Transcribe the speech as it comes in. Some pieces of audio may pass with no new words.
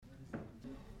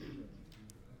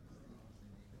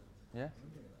Yeah.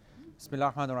 بسم الله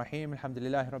الرحمن الرحيم الحمد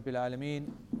لله رب العالمين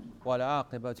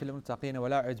والعاقبة للمتقين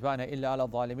ولا عدوان إلا على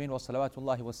الظالمين وصلوات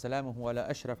الله وسلامه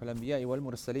على أشرف الأنبياء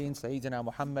والمرسلين سيدنا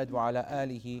محمد وعلى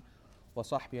آله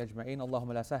وصحبه أجمعين.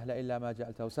 اللهم لا سهل إلا ما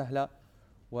جعلته سهلا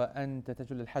وأنت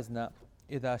تجل الحزن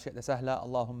إذا شئت سهلا.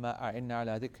 اللهم أعنا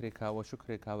على ذكرك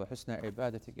وشكرك وحسن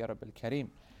عبادتك يا رب الكريم.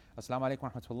 Assalamu alaikum wa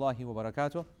rahmatullahi wa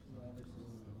barakatuh.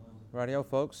 Radio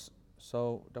folks,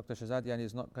 so Dr. Shazadian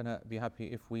is not going to be happy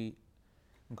if we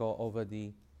go over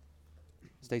the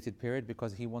stated period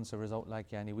because he wants a result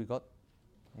like Yani we got.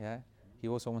 Yeah. He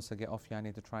also wants to get off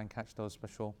Yani to try and catch those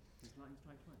special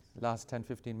last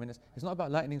 10-15 minutes. It's not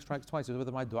about lightning strikes twice, it's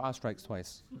whether my dua strikes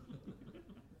twice.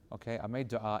 Okay, I made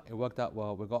dua, it worked out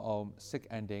well, we got home, sick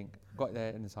ending, got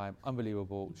there in time,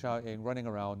 unbelievable, shouting, running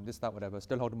around, this, that, whatever,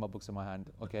 still holding my books in my hand,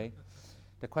 okay?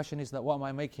 The question is that what am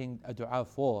I making a dua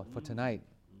for tonight?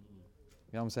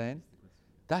 You know what I'm saying?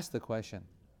 That's the question.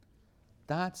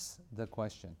 That's the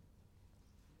question.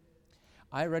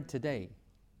 I read today,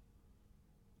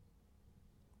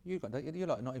 you're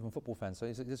like not even football fans, so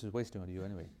this is wasting on you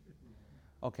anyway.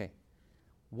 Okay.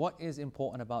 What is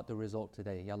important about the result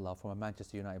today, Yallah, from a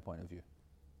Manchester United point of view?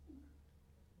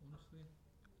 Honestly?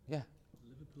 Yeah.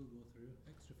 Liverpool go through,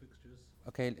 extra fixtures.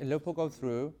 Okay, Liverpool go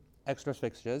through, extra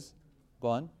fixtures, go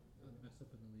on. And mess up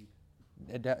in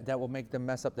the league. That will make them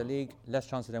mess up the league, less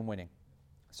chance of them winning.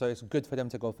 So it's good for them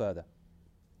to go further.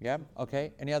 Yeah,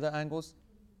 okay. Any other angles?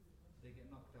 They get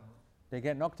knocked out. They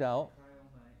get knocked out.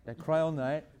 They cry all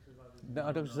night. They cry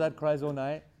all night. Dr. Shazad cries all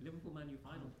night. Liverpool Man U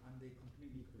final.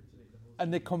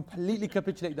 And they completely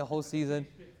capitulate the whole season.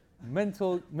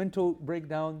 Mental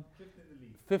breakdown.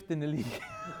 Fifth in the league.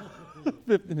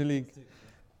 Fifth in the league.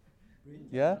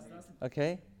 Yeah?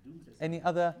 Okay. Any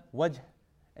other wajh?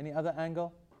 Any other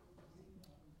angle?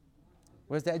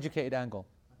 Where's the educated angle?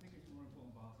 I think it's more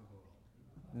important Barca go.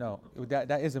 No,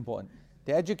 that is important.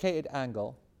 The educated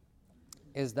angle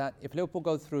is that if Liverpool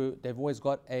go through, they've always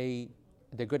got they're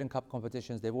good in cup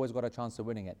competitions, they've always got a chance of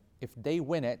winning it. If they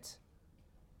win it,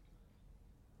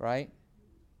 right,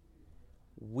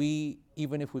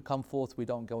 even if we come fourth, we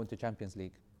don't go into Champions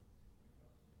League.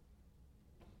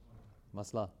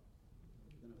 Masla.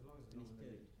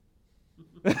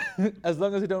 As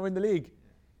long as we don't win the league.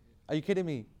 Are you kidding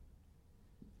me?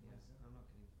 Yes, I'm not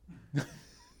kidding.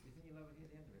 You think you'll ever get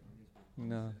the end of it?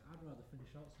 No. I'd rather finish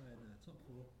outside top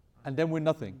four. And then win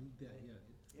nothing. Yeah.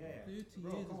 30 years as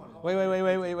well.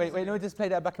 Wait. Let me just play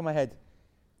that back in my head.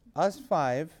 Us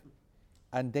five,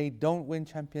 and they don't win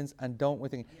champions and don't win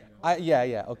things.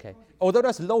 Yeah, okay. Although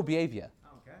that's low behavior.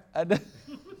 And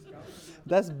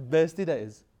that's bestie that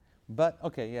is. But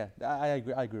okay, yeah, I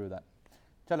agree with that.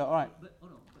 Chalo, all right. But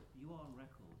you are on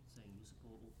record saying you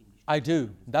support all English. I do.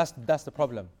 That's the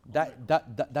problem.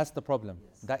 That's the problem.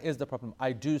 Yes. That is the problem.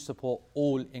 I do support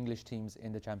all English teams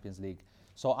in the Champions League.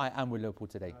 So I am with Liverpool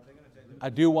today. I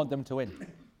do want them to win.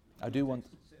 I do want.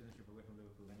 Citizenship away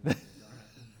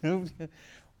from Liverpool.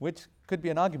 Which could be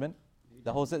an argument.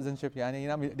 The whole citizenship, yeah. You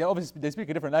know, I mean, they speak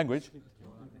a different language.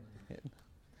 Yeah.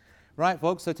 Right,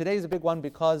 folks. So today is a big one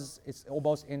because it's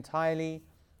almost entirely.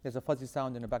 There's a fuzzy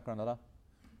sound in the background, Allah.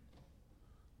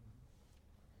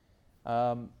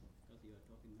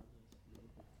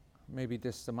 Maybe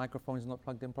the microphone is not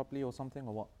plugged in properly or something,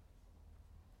 or what?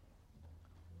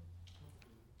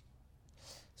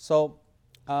 So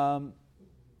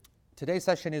today's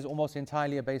session is almost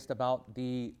entirely based about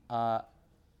the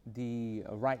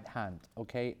right hand,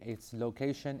 okay? Its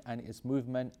location and its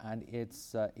movement and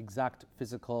its exact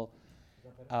physical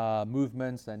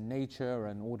movements and nature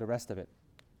and all the rest of it.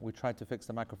 We tried to fix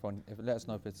the microphone. Let us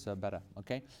know if it's better,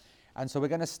 okay? And so we're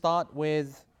going to start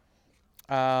with,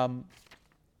 in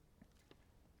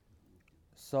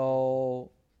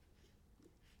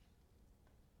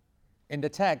the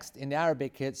text, in the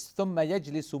Arabic, it's ثُمَّ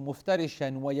يَجْلِسُ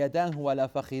مُفْتَرِشًا وَيَدَاهُ عَلَى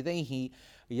فَخِذَيْهِ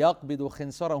يَقْبِضُ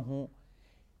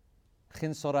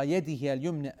خِنْصَرَ يَدِهِ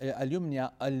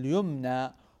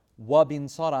الْيُمْنَى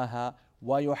وَبِنْصَرَهَا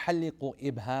وَيُحَلِّقُ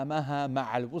إِبْهَامَهَا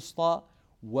مَعَ الْوُسْطَى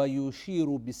وَيُشِيرُ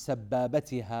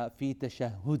بِسَبَّابَتِهَا فِي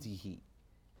تَشَهُّدِهِ.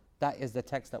 That is the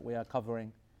text that we are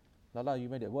covering. Lala, you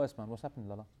made it worse, man. What's happened,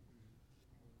 Lala?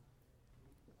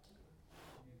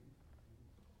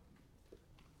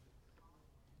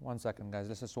 One second, guys.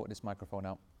 Let's just sort this microphone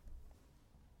out.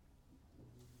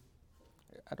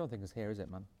 I don't think it's here, is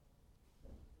it, man?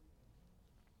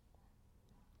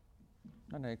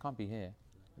 No, it can't be here.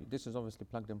 This is obviously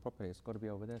plugged in properly. It's got to be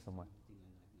over there somewhere.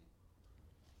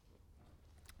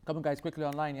 Come on, guys, quickly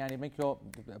online, Yani, make your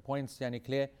points Yani,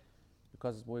 clear,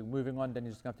 because we're moving on, then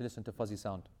you're just going to have to listen to fuzzy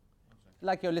sound.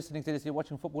 Like you're listening to this, you're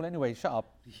watching football anyway, shut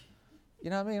up. You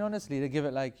know what I mean? Honestly, they give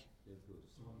it like,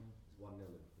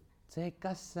 Say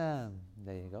qasam.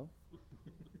 There you go.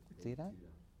 See that?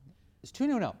 It's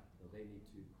 2-0 now.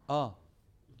 Oh.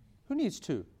 Who needs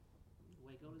 2?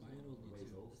 Wago is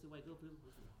it's the Wago blue,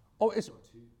 isn't it? Oh, it's.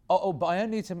 Oh, Bayern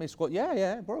needs to make squad.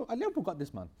 Yeah, bro. Liverpool got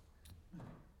this, man.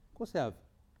 Of course they have.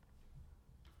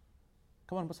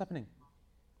 Come on, what's happening?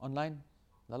 Online?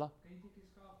 Lala?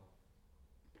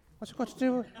 What's it got to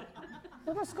do with...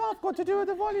 What's the scarf got to do with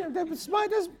the volume? There's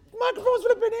microphones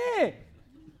would have been here.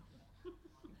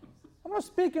 I'm not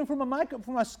speaking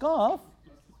from a scarf.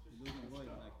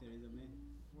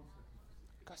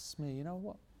 Gus me, you know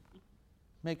what?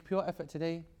 Make pure effort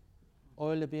today.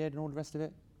 Oil the beard and all the rest of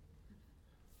it.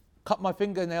 Cut my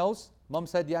fingernails. Mum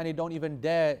said, Yani, don't even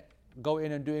dare go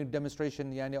in and doing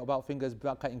demonstration yani, about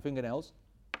cutting fingernails.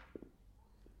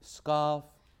 Scarf,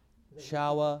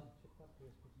 shower,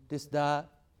 this, that.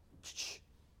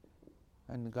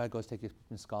 And the guy goes take his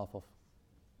scarf off.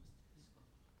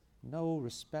 No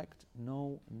respect,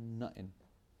 no nothing.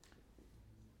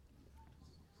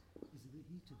 Is it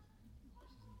heated?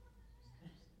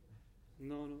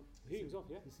 No, heating's off,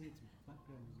 yeah? You see it's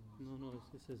background. No,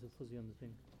 it says a fuzzy on the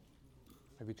thing.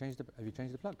 Have you changed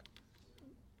the plug?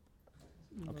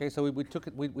 Okay, so we took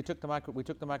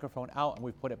the microphone out and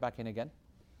we've put it back in again.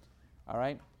 All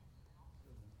right.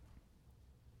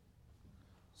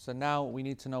 So now we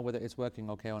need to know whether it's working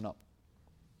okay or not.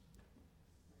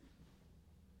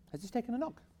 Has this taken a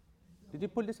knock? Did you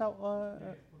pull this out?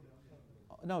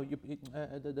 No,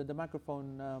 the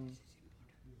microphone.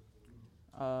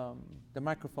 The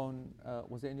microphone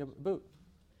was it in your boot?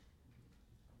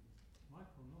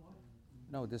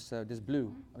 No, this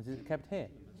blue. Is it kept here?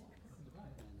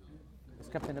 It's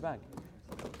kept in the bag.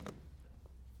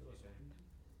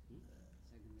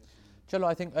 Chalo,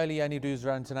 I think early Yani do's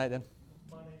round tonight then.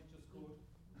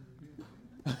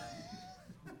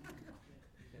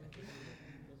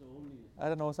 I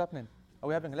don't know what's happening. Are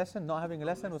we having a lesson? Not having a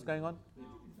lesson? What's going on?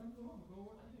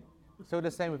 Still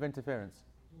the same with interference.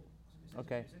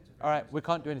 Okay. All right. We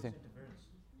can't do anything.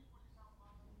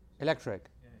 Electric.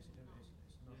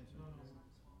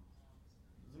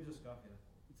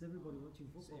 It's everybody watching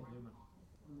football. On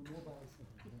the mobiles.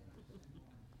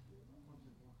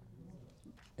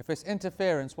 If it's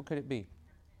interference, what could it be?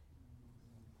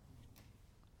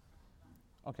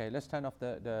 Okay, let's turn off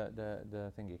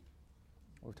the thingy.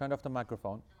 We've turned off the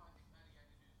microphone.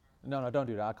 No, don't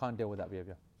do that. I can't deal with that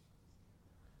behavior.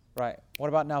 Right. What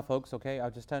about now, folks? Okay,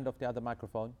 I've just turned off the other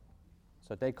microphone.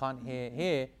 So they can't hear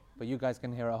here, but you guys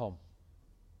can hear at home.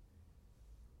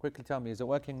 Quickly tell me, is it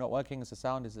working, not working? Is the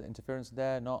sound, is the interference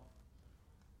there? Not?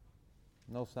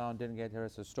 No sound, didn't get here.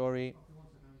 It's a story.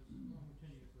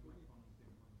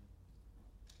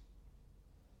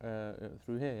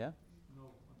 Through here, yeah?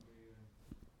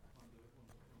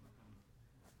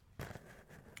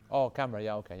 Oh, camera,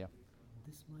 yeah, okay, yeah.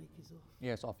 This mic is off.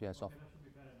 Yeah, it's off, yeah, it's off.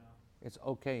 It's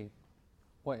okay.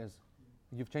 What is?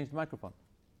 You've changed the microphone?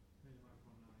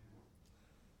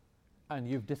 And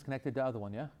you've disconnected the other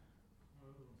one, yeah?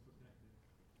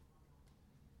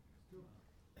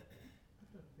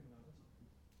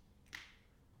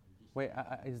 Wait,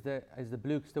 is the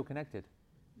blue still connected?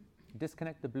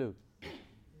 Disconnect the blue.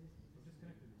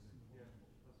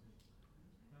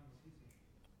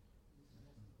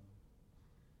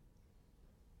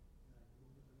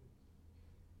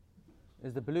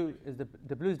 Is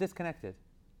the blue's disconnected?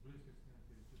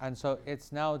 And so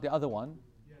it's now the other one.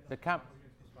 The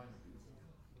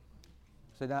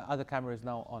so that other camera is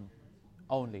now on,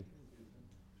 only.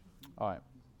 All right.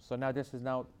 So now this is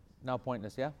now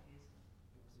pointless, yeah?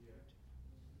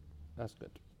 That's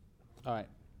good. All right.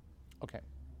 Okay.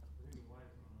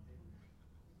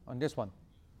 On this one.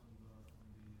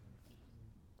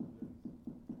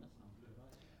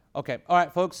 Okay. All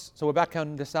right, folks. So we're back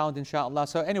on the sound, inshallah.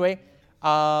 So anyway,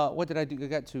 what did I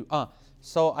get to?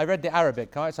 So I read the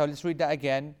Arabic. All right. So let's read that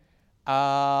again.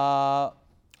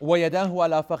 ويداه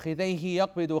على فخذيه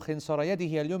يقبض خنصر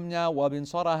يده اليمنى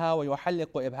وبنصرها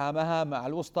ويحلق إبهامها مع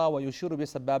الوسطى ويشير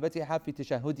بسبابتها في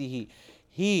تشهده.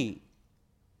 He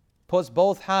puts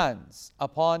both hands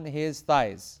upon his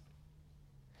thighs,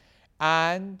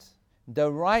 and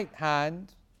the right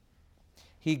hand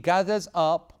he gathers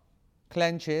up,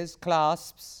 clenches,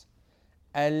 clasps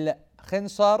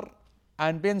al-khinsar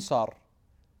and binsar,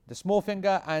 the small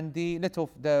finger and the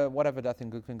whatever that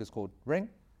finger is called, ring.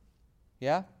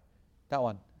 Yeah? That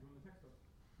one.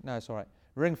 No, it's all right.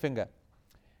 Ring finger.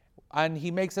 And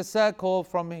he makes a circle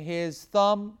from his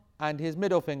thumb and his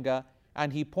middle finger,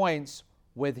 and he points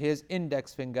with his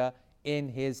index finger in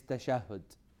his tashahhud.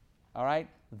 All right?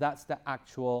 That's the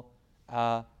actual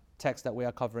text that we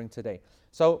are covering today.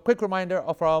 So, quick reminder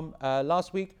from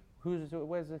last week, Where's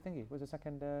the thingy? Where's the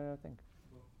second thing?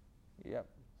 Yep.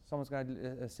 Someone's going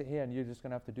to sit here and you're just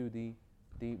going to have to do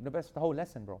the best, the whole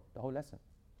lesson, bro. The whole lesson.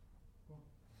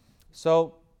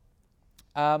 So,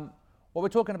 what we're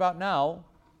talking about now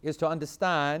is to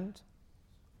understand.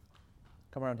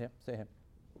 Come around here. Stay here.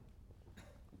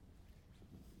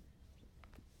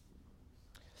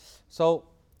 So,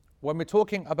 when we're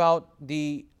talking about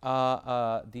the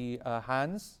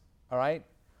hands, all right,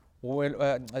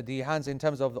 the hands in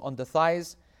terms of on the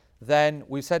thighs, then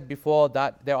we said before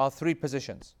that there are three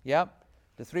positions. Yeah,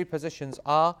 the three positions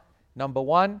are: number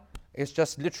one is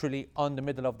just literally on the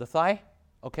middle of the thigh,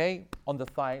 okay, on the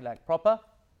thigh like proper,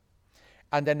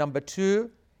 and then number two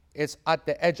is at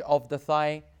the edge of the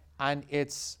thigh, and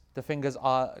the fingers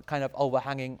are kind of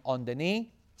overhanging on the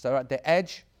knee, so at the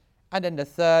edge, and then the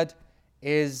third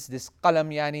is this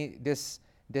qalam, yani this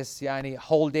yani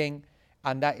holding,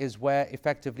 and that is where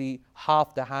effectively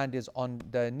half the hand is on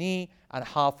the knee and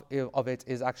half of it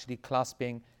is actually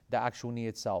clasping the actual knee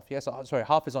itself. Yes,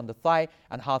 half is on the thigh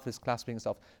and half is clasping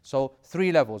itself. So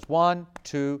 3 levels, 1,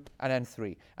 2, and then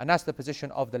 3. And that's the position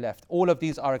of the left. All of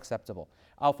these are acceptable.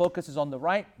 Our focus is on the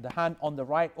right. The hand on the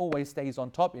right always stays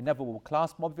on top. It never will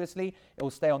clasp, obviously. It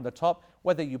will stay on the top.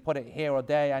 Whether you put it here or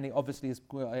there, and it obviously is,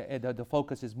 the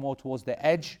focus is more towards the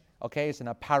edge. Okay, it's an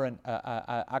apparent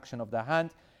action of the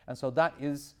hand. And so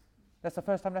that's the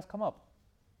first time that's come up.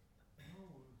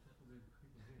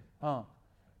 Do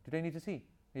they need to see?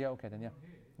 Yeah, okay then,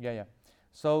 yeah.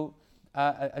 So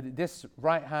this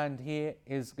right hand here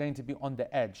is going to be on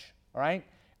the edge, all right?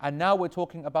 And now we're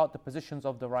talking about the positions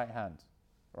of the right hand,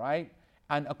 right?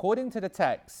 And according to the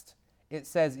text, it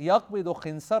says يَقْبِضُ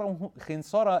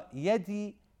خِنْصَرَ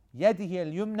يَدِهِ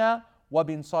الْيُمْنَى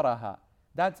وَبِنْصَرَهَا.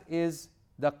 That is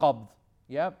the qabd,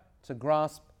 yep, to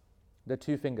grasp the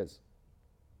 2 fingers.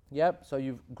 Yep, so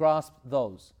you've grasped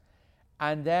those.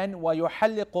 And then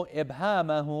وَيُحَلِّقُ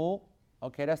إِبْهَامَهُ,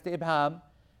 okay, that's the ibham,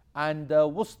 and the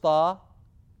wusta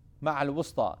مع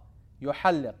الوسطى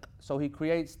يحلق, so he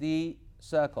creates the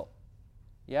circle.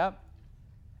 Yeah,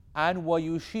 and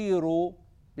ويشير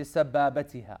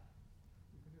بسبابتها.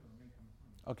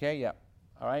 Okay, yeah,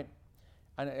 all right,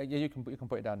 and you can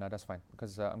put it down now. That's fine,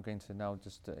 because I'm going to now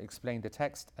just explain the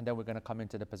text, and then we're going to come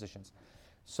into the positions.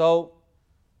 So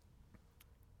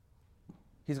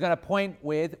he's going to point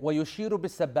with وَيُشِيرُ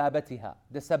بِسَبَّابَتِهَا,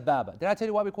 the sababa. Did I tell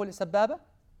you why we call it sababa?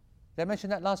 Did I mention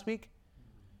that last week?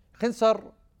 Khinsar,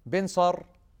 binsar,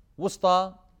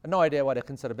 wusta. No idea why the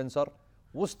khinsar, binsar.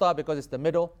 Wusta because it's the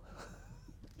middle.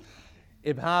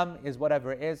 Ibham is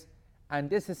whatever it is. And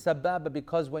this is sababa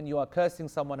because when you are cursing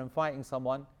someone and fighting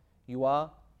someone, you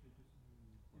are...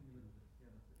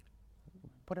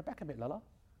 Put it back a bit, Lala.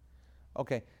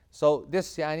 Okay, so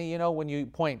this, yani, when you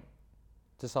point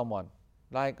to someone,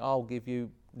 like, I'll give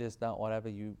you this, that, whatever,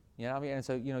 you know what I mean? And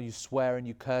so, you swear and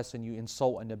you curse and you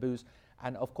insult and abuse.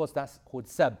 And of course, that's called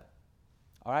sab.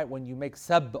 All right, when you make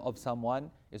sab of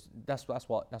someone, that's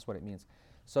what it means.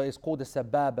 So it's called the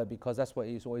sababa because that's what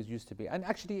it's always used to be. And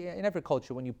actually, in every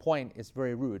culture, when you point, it's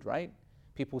very rude, right?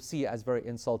 People see it as very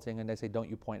insulting and they say, don't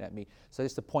you point at me. So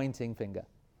it's the pointing finger,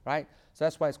 right? So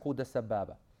that's why it's called the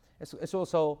sababa. It's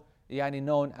also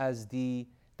known as the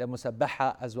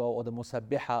musabbaha as well, or the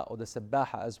musabbiha, or the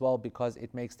sabbaha as well, because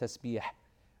it makes tasbih,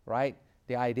 right?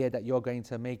 The idea that you're going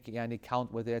to make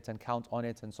count with it and count on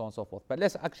it and so on and so forth. But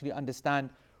let's actually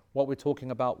understand what we're talking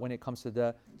about when it comes to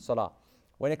the salah.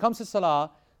 When it comes to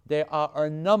salah, there are a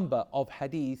number of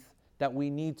hadith that we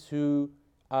need to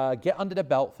get under the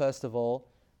belt, first of all,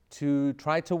 to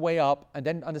try to weigh up and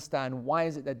then understand why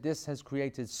is it that this has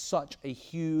created such a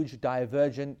huge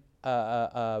divergent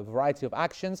variety of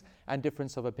actions and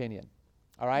difference of opinion.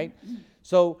 All right?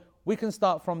 So we can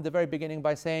start from the very beginning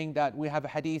by saying that we have a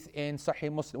hadith in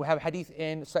Sahih Muslim, we have a hadith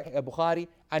in Sahih Bukhari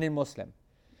and in Muslim.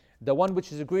 The one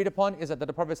which is agreed upon is that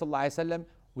the Prophet ﷺ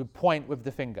would point with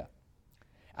the finger.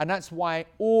 And that's why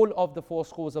all of the 4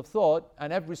 schools of thought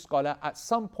and every scholar at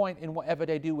some point in whatever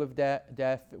they do with their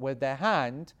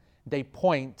hand, they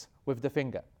point with the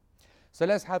finger. So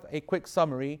let's have a quick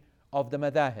summary of the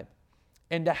madhahib.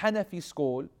 In the Hanafi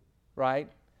school,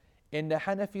 right? In the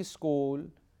Hanafi school,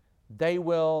 they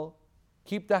will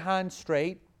keep the hand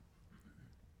straight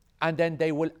and then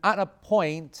they will at a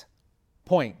point.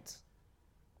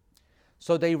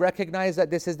 So they recognize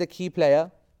that this is the key player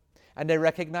and they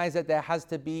recognize that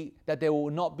there will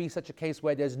not be such a case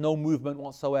where there's no movement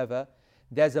whatsoever.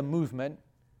 There's a movement.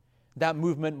 That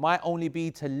movement might only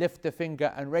be to lift the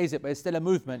finger and raise it, but it's still a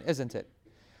movement, isn't it?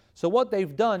 So what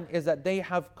they've done is that they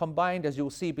have combined, as you'll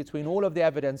see, between all of the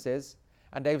evidences,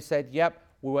 and they've said, yep,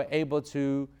 we were able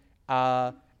to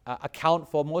account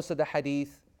for most of the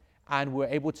hadith, and we're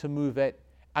able to move it,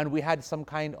 and we had some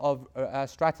kind of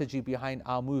strategy behind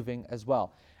our moving as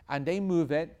well. And they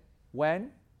move it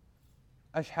when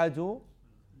ashhadu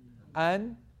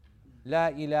an la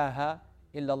ilaha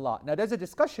illallah. Now there's a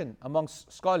discussion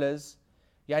amongst scholars,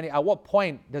 yani at what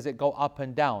point does it go up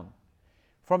and down?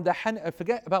 From the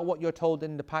forget about what you're told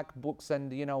in the pack books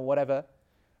and whatever.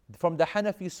 From the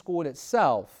Hanafi school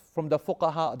itself, from the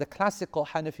fuqaha, the classical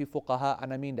Hanafi fuqaha,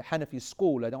 and I mean the Hanafi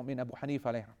school, I don't mean Abu Hanifa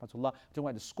alayhi rahmatullah, I'm talking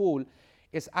about the school,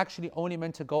 it's actually only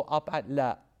meant to go up at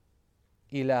la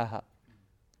ilaha.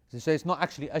 So it's not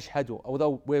actually ashhadu,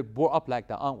 although we're brought up like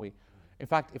that, aren't we? In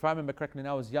fact, if I remember correctly,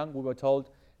 when I was young, we were told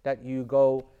that you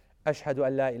go ashhadu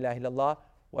an la ilaha illallah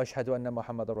wa ashhadu anna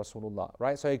Muhammadan Rasulullah,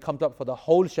 right? So it comes up for the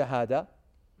whole shahada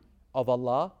of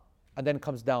Allah, and then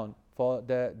comes down for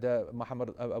the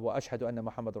Muhammad wa ashhadu anna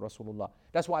Muhammadan Rasulullah.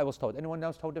 That's what I was told. Anyone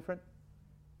else told different?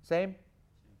 Same?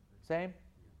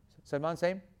 Salman,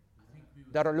 same?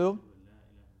 Darul Uloom?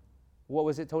 What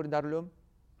was it told in Darul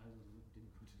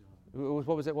Uloom?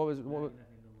 What was it?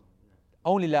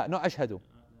 Only la, not ashhadu.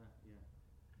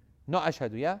 Not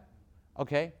ashhadu, yeah?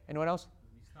 Okay, anyone else?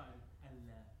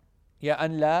 Yeah,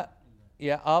 and la,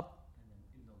 yeah, up.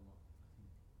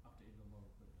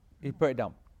 You put it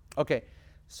down. Okay,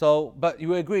 so, but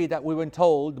you agree that we were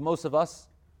told, most of us,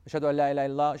 ashhadu an la ilaha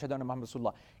illallah, ashhadu anna Muhammadan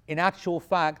Rasulullah. In actual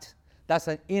fact, that's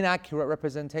an inaccurate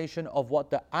representation of what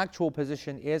the actual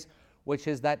position is, which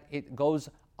is that it goes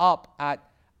up at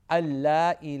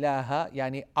Allah ilaha,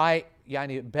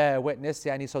 yani bear witness,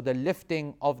 yani so the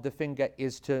lifting of the finger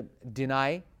is to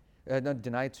deny, not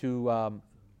deny, to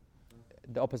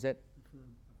the opposite,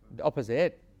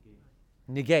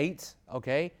 negate,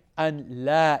 okay, and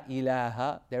la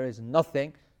ilaha, there is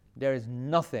nothing,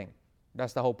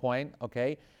 that's the whole point,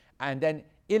 okay, and then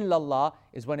illallah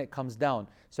is when it comes down.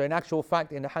 So in actual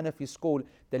fact, in the Hanafi school,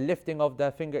 the lifting of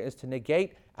the finger is to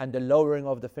negate and the lowering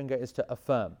of the finger is to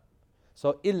affirm.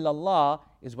 So illallah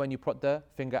is when you put the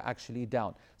finger actually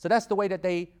down. So that's the way that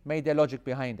they made their logic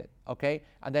behind it, okay?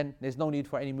 And then there's no need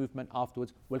for any movement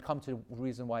afterwards. We'll come to the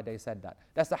reason why they said that.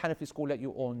 That's the Hanafi school that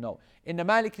you all know. In the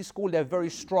Maliki school, they're very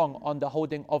strong on the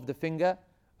holding of the finger,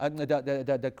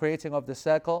 the creating of the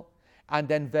circle, and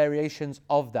then variations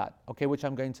of that, okay, which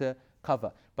I'm going to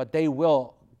cover. But they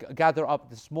will gather up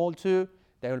the small two,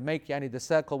 they will make the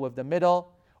circle with the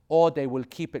middle, or they will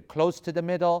keep it close to the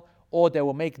middle, or they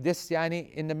will make this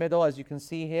in the middle, as you can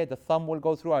see here, the thumb will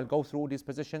go through, I'll go through all these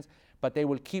positions, but they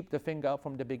will keep the finger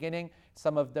from the beginning.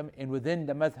 Some of them within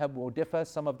the madhab will differ.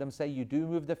 Some of them say you do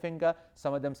move the finger,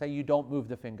 some of them say you don't move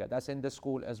the finger. That's in the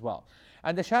school as well.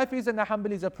 And the Shafi'is and the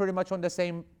Hanbalis are pretty much on the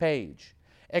same page,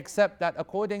 except that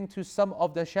according to some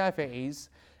of the Shafi'is,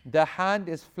 the hand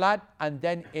is flat and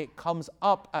then it comes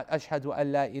up at ashhadu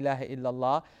an la ilaha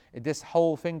illallah. This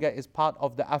whole finger is part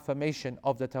of the affirmation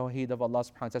of the tawheed of Allah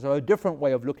subhanahu wa ta'ala. So a different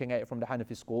way of looking at it from the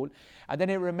Hanafi school. And then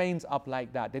it remains up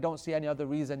like that. They don't see any other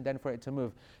reason then for it to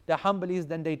move. The Hanbalis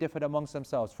then they differed amongst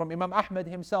themselves. From Imam Ahmad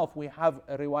himself, we have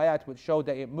a riwayat which show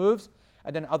that it moves,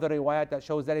 and then other riwayat that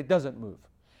shows that it doesn't move.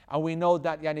 And we know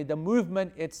that the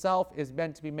movement itself is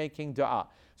meant to be making dua.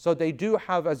 So they do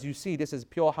have, as you see, this is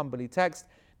pure Hanbali text,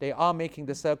 they are making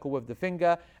the circle with the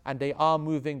finger and they are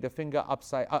moving the finger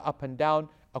up and down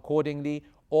accordingly,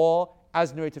 or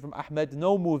as narrated from Ahmad,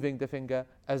 no moving the finger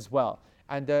as well.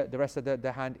 And the rest of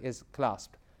the hand is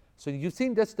clasped. So you've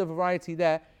seen just the variety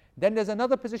there. Then there's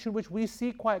another position which we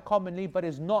see quite commonly but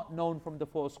is not known from the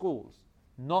four schools.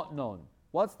 Not known.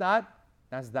 What's that?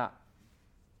 That's that.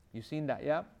 You've seen that,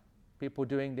 yeah? People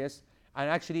doing this. And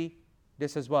actually,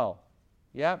 this as well.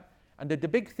 Yeah? And the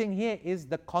big thing here is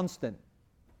the constant.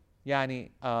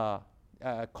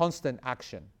 Constant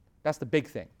action. That's the big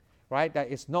thing, right? That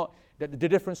it's not, the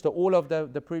difference to all of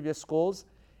the previous schools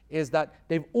is that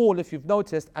they've all, if you've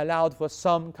noticed, allowed for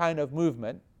some kind of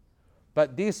movement.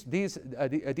 But these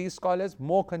scholars,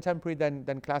 more contemporary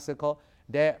than classical,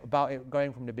 they're about it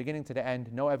going from the beginning to the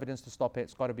end, no evidence to stop it,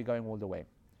 it's got to be going all the way.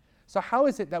 So how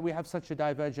is it that we have such a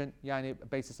divergent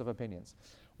basis of opinions?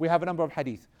 We have a number of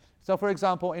hadith. So for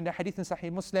example, in the hadith in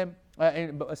Sahih Muslim,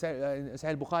 in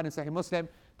Sahih Bukhari and Sahih Muslim,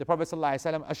 the Prophet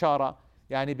ﷺ ashara,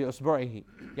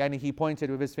 bi-usbu'ihi, he pointed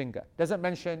with his finger. Doesn't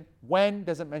mention when,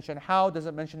 doesn't mention how,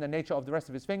 doesn't mention the nature of the rest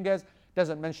of his fingers,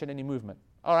 doesn't mention any movement.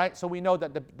 All right, so we know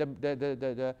that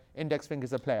the index finger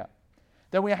is a player.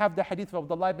 Then we have the hadith of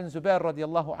Abdullah ibn Zubair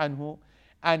radiallahu anhu,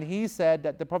 and he said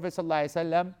that the Prophet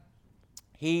ﷺ,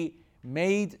 he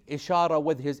made ishara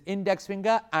with his index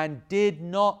finger and did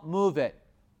not move it.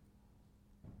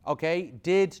 Okay,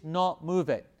 did not move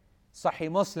it.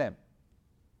 Sahih Muslim,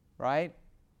 right?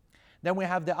 Then we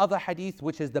have the other hadith,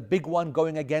 which is the big one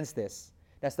going against this.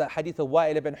 That's the hadith of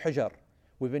Wa'il ibn Hujr.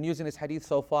 We've been using this hadith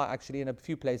so far actually in a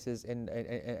few places in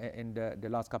the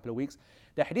last couple of weeks.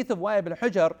 The hadith of Wa'il ibn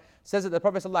Hujr says that the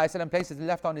Prophet ﷺ places the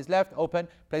left on his left open,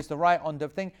 placed the right on the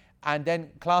thing, and then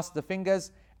clasped the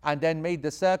fingers, and then made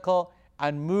the circle,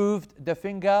 and moved the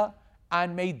finger,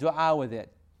 and made dua with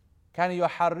it. كان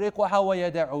يحركها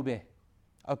ويدع به.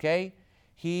 Okay?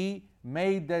 He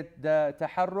made the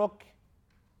taharruk,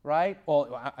 right?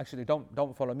 Or actually,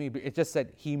 don't follow me, but it just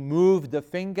said he moved the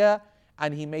finger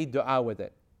and he made dua with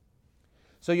it.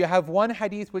 So you have one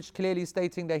hadith which clearly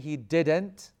stating that he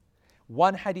didn't,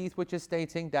 one hadith which is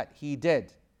stating that he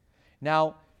did.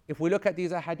 Now, if we look at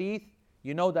these hadith,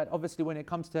 you know that obviously when it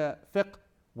comes to fiqh,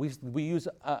 we use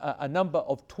a number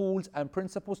of tools and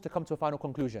principles to come to a final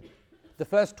conclusion. The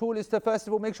first tool is to first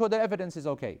of all make sure the evidence is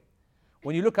okay.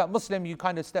 When you look at Muslim, you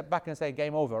kind of step back and say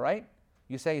game over, right?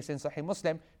 You say it's in Sahih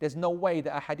Muslim, there's no way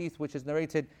that a hadith which is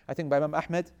narrated, I think by Imam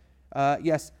Ahmed,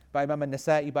 yes, by Imam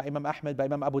al-Nasa'i, by Imam Ahmed, by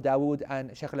Imam Abu Dawood,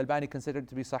 and Shaykh al-Albani considered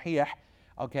to be Sahih,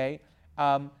 okay?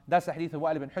 That's the hadith of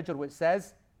Wa'il ibn Hujr, which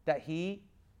says that he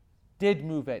did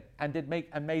move it and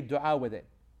made dua with it.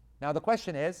 Now the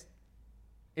question is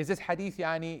this hadith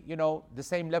the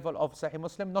same level of Sahih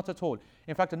Muslim? Not at all.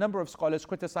 In fact, a number of scholars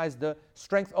criticized the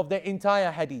strength of the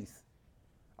entire hadith.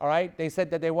 All right, they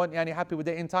said that they weren't happy with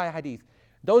the entire hadith.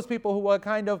 Those people who were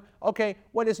kind of, okay,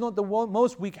 well, it's not the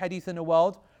most weak hadith in the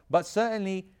world, but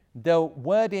certainly the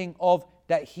wording of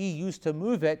that he used to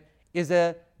move it is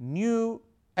a new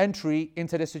entry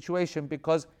into the situation,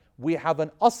 because we have an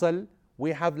asl,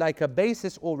 we have like a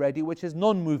basis already, which is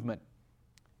non-movement,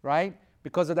 right?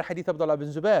 Because of the hadith of Abdullah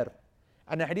ibn Zubair.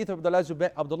 And the hadith of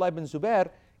Abdullah ibn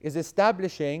Zubair is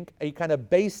establishing a kind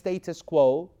of base status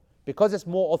quo, because it's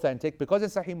more authentic, because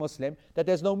it's Sahih Muslim, that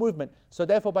there's no movement. So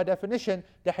therefore, by definition,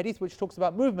 the hadith which talks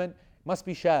about movement must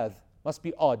be shadh, must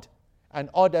be odd. And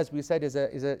odd, as we said, is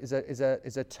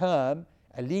a term,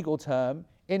 a legal term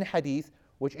in hadith,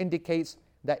 which indicates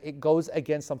that it goes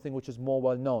against something which is more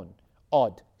well known.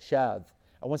 Odd, shadh.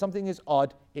 And when something is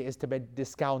odd, it is to be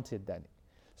discounted then.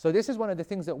 So this is one of the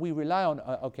things that we rely on,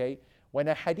 when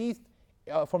a hadith,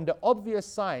 from the obvious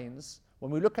signs,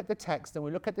 when we look at the text and we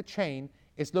look at the chain,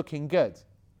 it's looking good.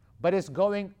 But it's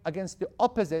going against the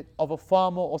opposite of a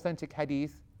far more authentic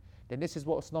hadith, then this is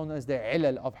what's known as the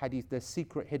ilal of hadith, the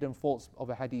secret hidden faults of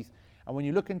a hadith. And when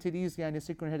you look into these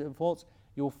secret hidden faults,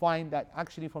 you'll find that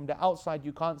actually from the outside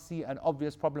you can't see an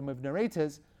obvious problem with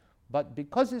narrators, but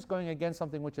because it's going against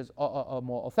something which is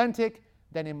more authentic,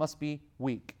 then it must be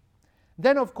weak.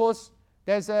 Then of course,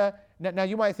 now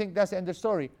you might think that's the end of the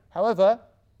story. However,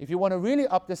 if you want to really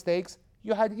up the stakes,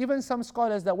 you had even some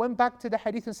scholars that went back to the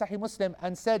hadith in Sahih Muslim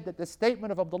and said that the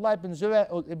statement of Abdullah ibn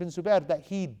Zubair that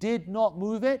he did not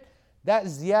move it, that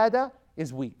ziyada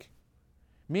is weak.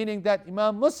 Meaning that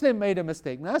Imam Muslim made a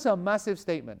mistake. Now that's a massive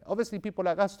statement. Obviously people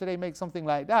like us today make something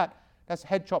like that, that's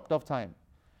head chopped off time.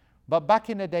 But back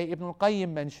in the day, Ibn al-Qayyim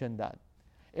mentioned that.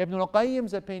 Ibn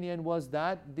al-Qayyim's opinion was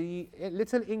that the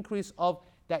little increase of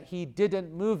that he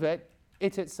didn't move it,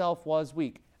 it itself was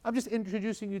weak. I'm just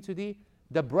introducing you to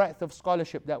the breadth of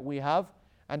scholarship that we have,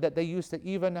 and that they used to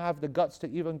even have the guts to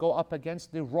even go up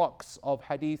against the rocks of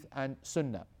hadith and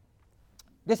sunnah.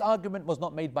 This argument was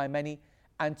not made by many,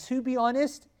 and to be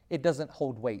honest, it doesn't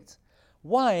hold weight.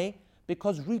 Why?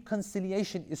 Because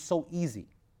reconciliation is so easy.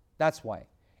 That's why.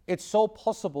 It's so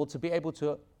possible to be able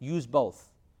to use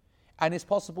both. And it's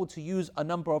possible to use a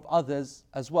number of others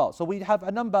as well. So we have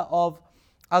a number of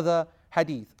other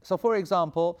hadith. So for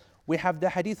example, we have the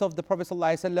hadith of the Prophet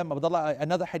ﷺ,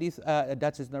 another hadith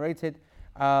that is narrated.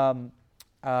 So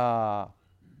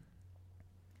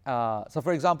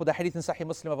for example, the hadith in Sahih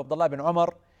Muslim of Abdullah bin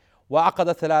Umar, وَعَقَدَ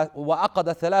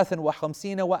 53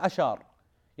 وَأَشَارَ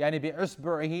يعني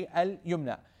بِعُصْبُعِهِ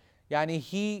الْيُمْنَى. يعني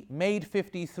he made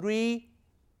 53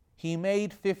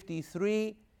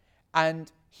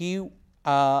 and he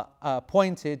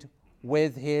pointed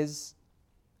with his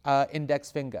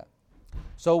index finger.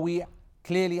 So we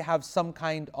clearly have some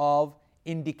kind of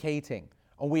indicating,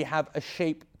 and we have a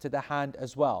shape to the hand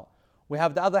as well. We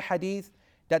have the other hadith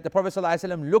that the Prophet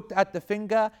ﷺ looked at the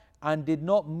finger and did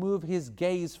not move his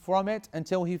gaze from it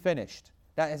until he finished.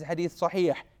 That is hadith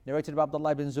sahih, narrated by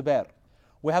Abdullah ibn Zubair.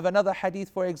 We have another hadith,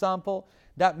 for example,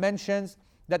 that mentions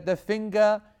that the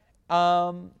finger,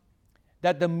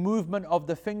 that the movement of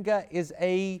the finger is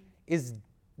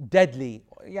deadly.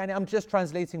 Yani I'm just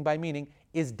translating by meaning,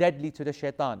 is deadly to the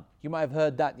shaitan. You might have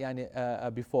heard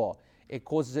that before. It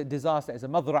causes a disaster, it's a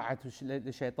madra'ah to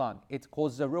the shaitan. It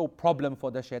causes a real problem for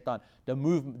the shaitan, the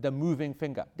moving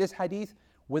finger. This hadith,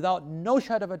 without no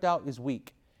shadow of a doubt, is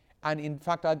weak. And in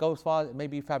fact, I go as far as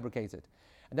maybe fabricated.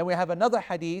 And then we have another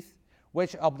hadith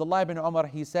which Abdullah ibn Umar,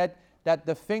 he said that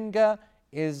the finger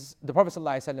is, the Prophet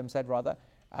ﷺ said rather,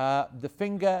 the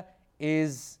finger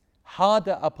is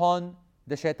harder upon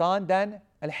the shaitan than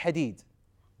al-hadid,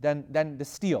 than the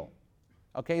steel.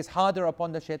 Okay, it's harder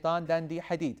upon the shaitan than the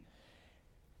hadid.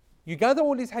 You gather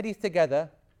all these hadith together,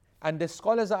 and the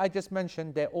scholars that I just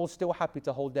mentioned, they're all still happy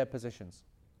to hold their positions.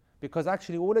 Because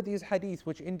actually all of these hadith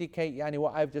which indicate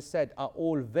what I've just said are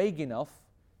all vague enough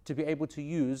to be able to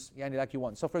use like you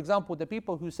want. So for example, the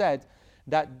people who said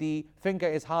that the finger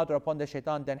is harder upon the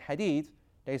shaitan than hadith,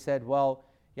 they said, well,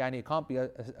 it can't be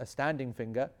a standing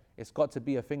finger, it's got to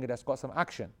be a finger that's got some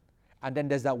action. And then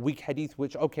there's that weak hadith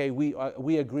which, okay,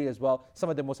 we agree as well. Some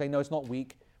of them will say, no, it's not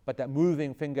weak, but that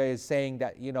moving finger is saying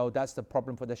that, that's the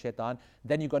problem for the shaitan.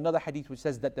 Then you've got another hadith which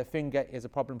says that the finger is a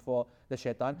problem for the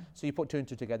shaitan. So you put two and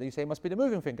two together, you say it must be the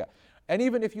moving finger. And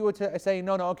even if you were to say,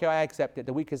 no, okay, I accept it,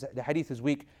 the hadith is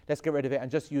weak, let's get rid of it and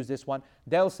just use this one.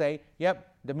 They'll say,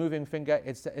 yep, the moving finger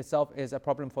itself is a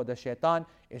problem for the shaitan.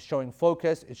 It's showing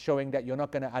focus, it's showing that you're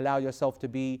not going to allow yourself to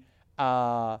be,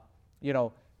 to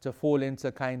fall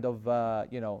into kind of,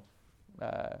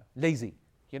 lazy.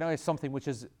 It's something which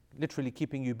is literally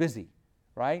keeping you busy,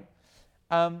 right?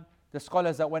 The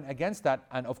scholars that went against that,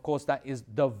 and of course that is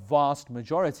the vast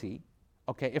majority,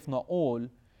 okay, if not all,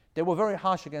 they were very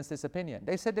harsh against this opinion.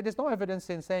 They said there is no evidence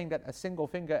in saying that a single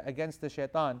finger against the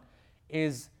shaitan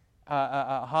is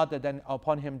harder than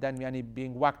upon him than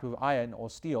being whacked with iron or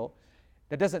steel.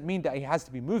 That doesn't mean that he has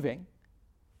to be moving.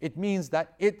 It means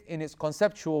that it in its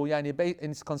conceptual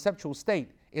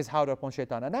state is harder upon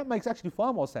shaitan. And that makes actually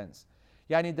far more sense.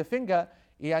 The finger,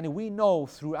 we know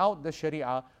throughout the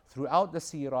Sharia, throughout the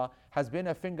Seerah, has been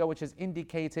a finger which has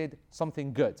indicated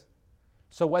something good.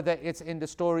 So whether it's in the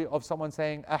story of someone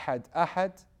saying Ahad,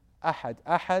 Ahad, Ahad,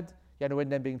 Ahad, when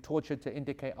they're being tortured to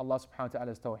indicate Allah subhanahu wa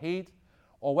ta'ala's tawheed,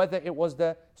 or whether it was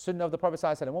the sunnah of the Prophet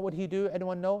sallallahu alaihi wasallam. What would he do?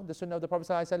 Anyone know the sunnah of the Prophet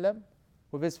sallallahu alaihi wasallam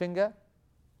with his finger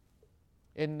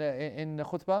in the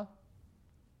khutbah?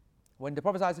 When the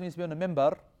Prophet sallallahu alaihi wasallam used to be on the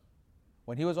minbar,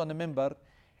 when he was on the minbar,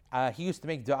 he used to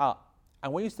make dua.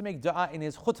 And when he used to make dua in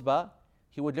his khutbah,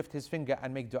 he would lift his finger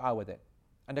and make dua with it.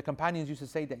 And the companions used to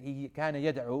say that he kana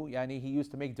yad'u, he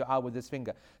used to make dua with his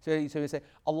finger. So he would say,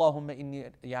 Allahumma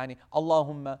inni,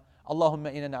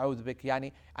 Allahumma inna na'udhu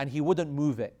bik, and he wouldn't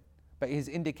move it. But he's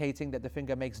indicating that the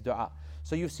finger makes dua.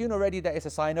 So you've seen already that it's a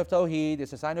sign of tawheed,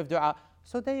 it's a sign of dua.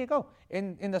 So there you go.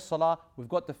 In the salah, we've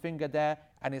got the finger there,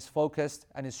 and it's focused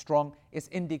and it's strong. It's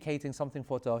indicating something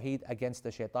for tawheed against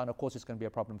the shaitan. Of course, it's going to be a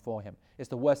problem for him. It's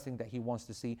the worst thing that he wants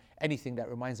to see. Anything that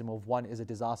reminds him of one is a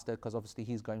disaster, because obviously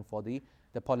he's going for the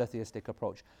polytheistic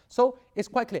approach. So it's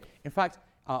quite clear. In fact,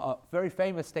 a very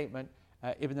famous statement,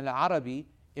 Ibn al-Arabi,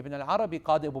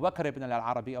 Qadi Abu Bakr Ibn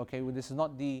al-Arabi, okay, well, this is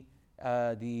not the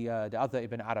other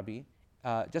Ibn Arabi.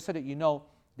 Just so that you know,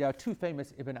 there are two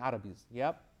famous Ibn Arabis.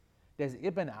 Yep. There's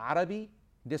Ibn Arabi.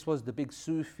 This was the big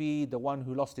Sufi, the one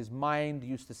who lost his mind,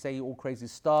 used to say all crazy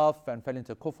stuff and fell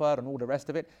into kufr and all the rest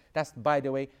of it. That's, by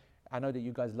the way, I know that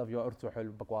you guys love your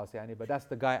Urtuhul Baqwas, but that's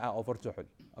the guy out of Urtuhul.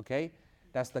 Okay?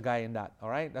 That's the guy in that.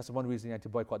 Alright? That's the one reason you had to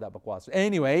boycott that Baqwas.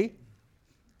 Anyway,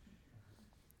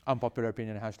 unpopular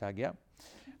opinion hashtag, yeah.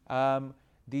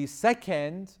 The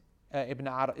second Ibn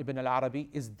al-Arabi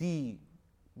is the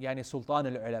Sultan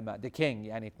al-Ulama, the king,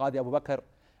 Qadi Abu Bakr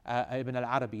Ibn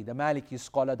al-Arabi, the Maliki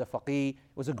scholar, the faqih,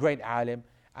 was a great alim,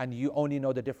 and you only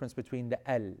know the difference between the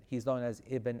L. He's known as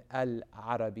Ibn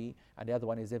al-Arabi, and the other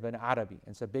one is Ibn Arabi.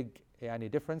 It's a big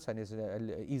difference, and it's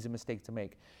an easy mistake to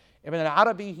make. Ibn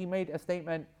al-Arabi, he made a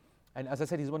statement, and as I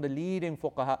said, he's one of the leading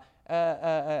fuqaha.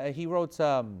 He wrote,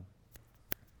 no,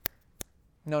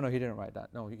 he didn't write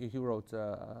that. No, he wrote,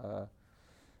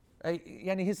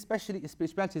 his specialty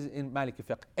is in Maliki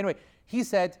fiqh. Anyway, he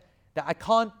said that I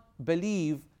can't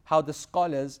believe how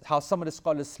some of the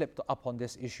scholars slipped up on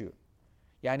this issue.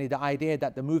 The idea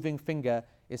that the moving finger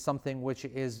is something which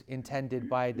is intended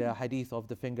by the hadith of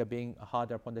the finger being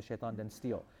harder upon the shaitan than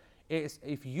steel.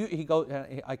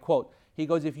 I quote, he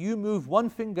goes, if you move one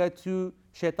finger to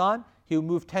shaitan, he'll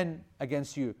move 10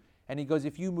 against you. And he goes,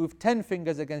 if you move 10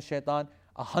 fingers against shaitan,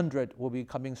 100 will be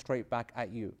coming straight back at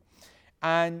you.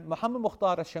 And Muhammad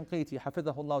Mukhtar al-Shanqiti,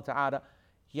 hafidhahullah ta'ala,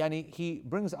 he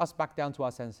brings us back down to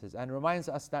our senses and reminds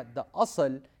us that the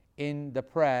asl in the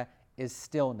prayer is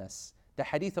stillness. The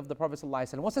hadith of the Prophet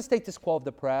ﷺ, what's the status quo of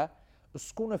the prayer?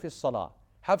 Uskuna fi salah,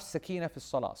 have sakina fi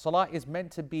salah. Salah is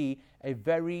meant to be a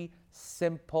very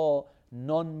simple,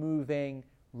 non-moving,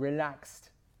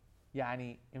 relaxed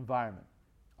environment.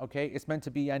 Okay, it's meant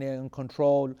to be in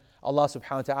control. Allah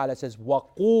subhanahu wa ta'ala says,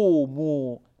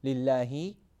 وَقُومُوا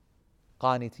لِلَّهِ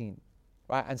قَانِتِينَ,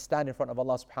 right? And stand in front of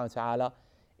Allah subhanahu wa ta'ala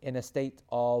in a state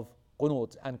of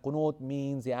qunut. And qunut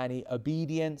means yani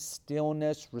obedience,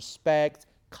 stillness, respect,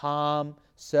 calm,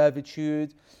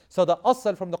 servitude. So the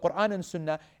asl from the Quran and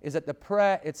Sunnah is that the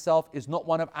prayer itself is not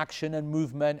one of action and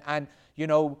movement, and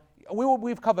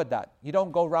we've covered that. You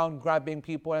don't go around grabbing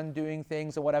people and doing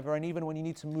things or whatever, and even when you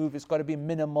need to move, it's got to be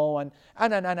minimal and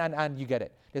you get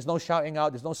it. There's no shouting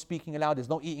out, there's no speaking aloud, there's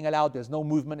no eating aloud, there's no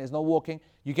movement, there's no walking.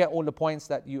 You get all the points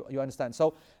that you understand.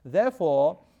 So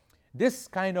therefore, this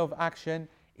kind of action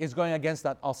is going against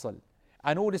that asl.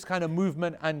 And all this kind of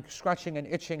movement and scratching and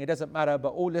itching, it doesn't matter, but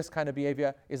all this kind of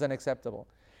behavior is unacceptable.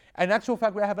 And in actual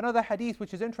fact, we have another hadith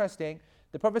which is interesting.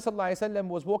 The Prophet ﷺ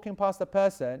was walking past a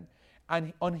person,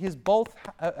 and on his both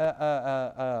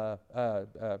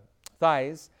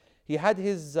thighs, he had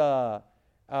his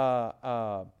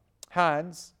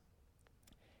hands,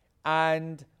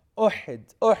 and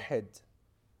Uhud.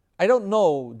 I don't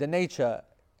know the nature.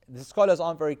 The scholars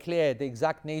aren't very clear the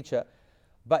exact nature,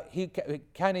 but he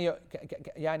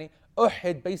yani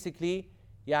Uhud basically,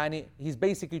 yani he's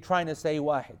basically trying to say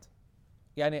wahid.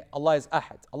 Yani Allah is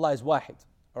ahad, Allah is wahid,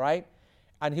 all right?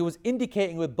 And he was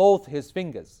indicating with both his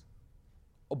fingers,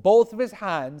 both of his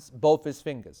hands, both his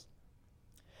fingers.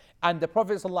 And the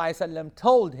Prophet ﷺ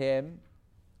told him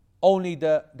only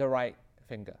the right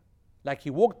finger. Like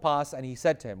he walked past and he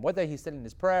said to him, whether he's still in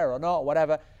his prayer or not,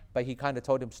 whatever, but he kind of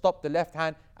told him, stop the left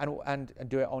hand and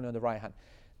do it only on the right hand.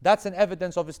 That's an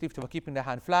evidence, obviously, for keeping the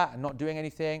hand flat and not doing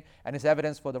anything, and it's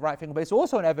evidence for the right finger, but it's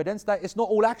also an evidence that it's not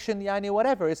all action, yani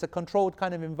whatever, it's a controlled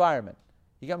kind of environment.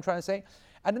 You get what I'm trying to say?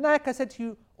 And then, like I said to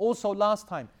you also last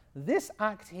time, this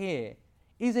act here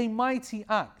is a mighty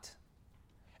act.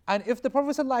 And if the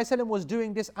Prophet ﷺ was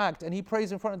doing this act and he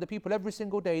prays in front of the people every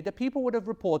single day, the people would have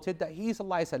reported that he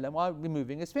ﷺ are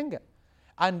removing his finger.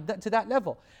 And to that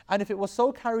level. And if it was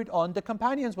so carried on, the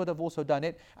companions would have also done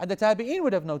it, and the tabi'een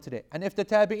would have noted it. And if the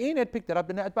tabi'een had picked it up,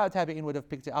 then the atba' tabi'een would have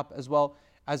picked it up as well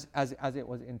as it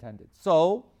was intended.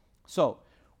 So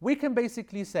we can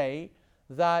basically say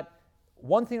that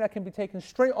one thing that can be taken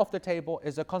straight off the table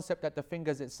is the concept that the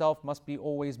fingers itself must be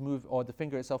always moved, or the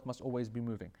finger itself must always be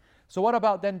moving. So what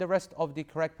about then the rest of the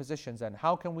correct positions then?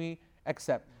 How can we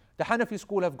accept? The Hanafi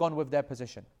school have gone with their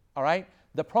position, all right?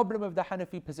 The problem with the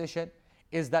Hanafi position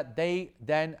is that they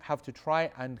then have to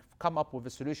try and come up with a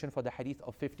solution for the hadith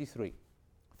of 53.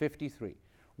 53.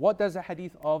 What does the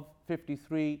hadith of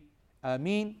 53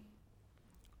 mean?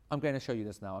 I'm going to show you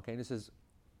this now, okay? This is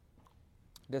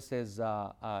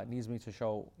needs me to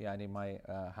show my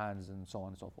hands and so on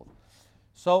and so forth.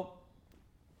 So,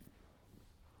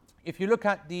 if you look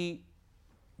at the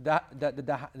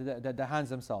hands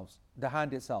themselves, the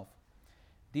hand itself,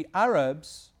 the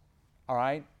Arabs, all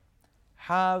right,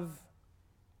 have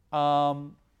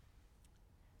when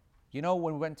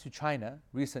we went to China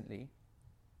recently,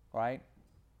 right?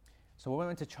 So when we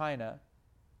went to China,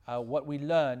 what we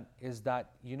learned is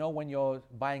that, when you're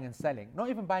buying and selling, not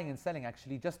even buying and selling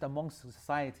actually, just amongst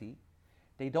society,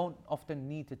 they don't often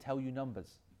need to tell you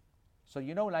numbers. So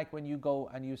like when you go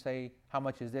and you say, how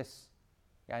much is this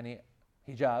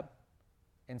hijab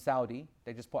in Saudi,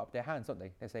 they just put up their hands, don't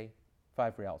they? They say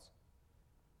 5 riyals.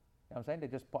 You know what I'm saying? They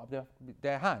just put up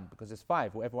their hand because it's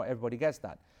 5. Everybody gets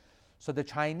that. So the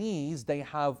Chinese, they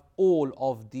have all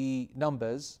of the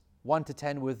numbers 1 to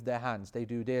 10 with their hands. They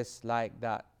do this, like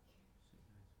that.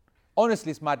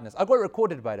 Honestly, it's madness. I got it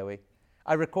recorded, by the way.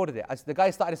 I recorded it. As the guy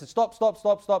started, I said, stop.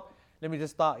 Let me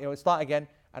just start again,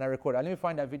 and I recorded it. Let me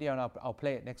find that video and I'll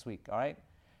play it next week, all right?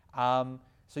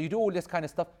 So you do all this kind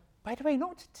of stuff. By the way,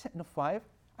 not to 10 or 5.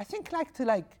 I think to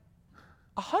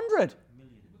 100.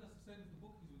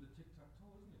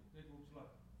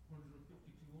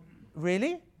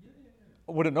 Really?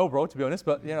 I wouldn't know, bro, to be honest,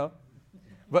 but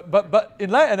But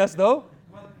enlighten us though.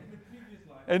 Well,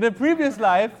 in the previous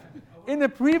life,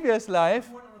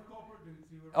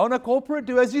 on a corporate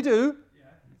do as you do. Yeah.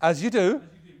 As you do.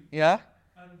 Yeah.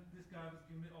 And this guy was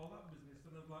giving me all that business,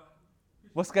 and I was like,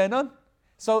 What's going on?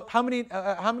 So how many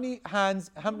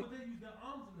hands? How many? but they use their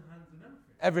arms and hands and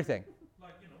Everything. everything.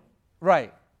 Like,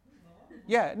 Right.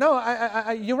 Yeah, no,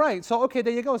 you're right. So, okay,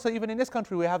 there you go. So even in this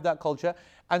country, we have that culture.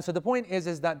 And so the point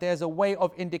is that there's a way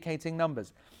of indicating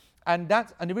numbers. And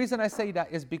the reason I say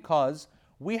that is because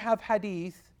we have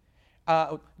hadith.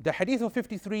 The hadith of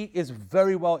 53 is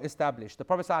very well established. The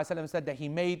Prophet ﷺ said that he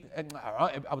made,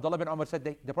 Abdullah bin Umar said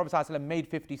that the Prophet ﷺ made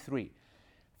 53.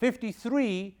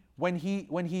 53, when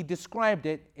he described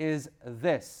it, is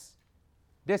this.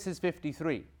 This is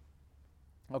 53.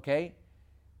 Okay?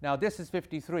 Now this is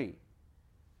 53.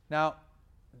 Now,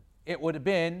 it would have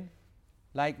been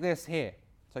like this here.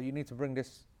 So you need to bring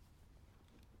this.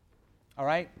 All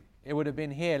right? It would have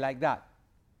been here like that.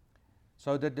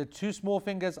 So the two small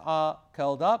fingers are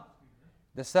curled up.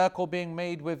 The circle being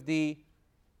made with the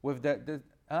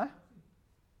huh?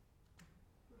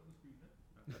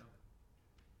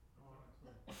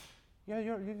 Yeah,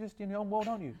 you're just in your own world,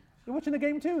 aren't you? You're watching the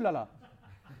game too, Lala.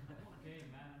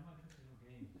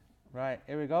 Right,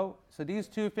 here we go. So these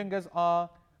two fingers are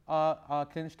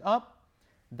clinched up.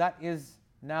 That is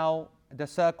now the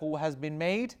circle has been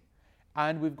made,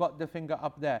 and we've got the finger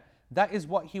up there. That is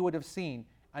what he would have seen.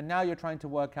 And now you're trying to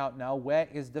work out now where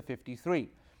is the 53.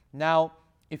 Now,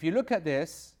 if you look at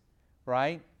this,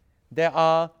 right, there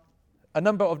are a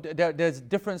number of there's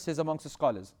differences amongst the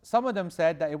scholars. Some of them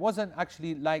said that it wasn't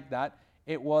actually like that.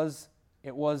 It was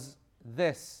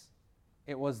this,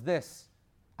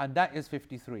 and that is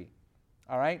 53.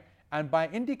 All right. And by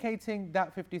indicating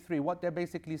that 53, what they're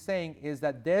basically saying is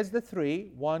that there's the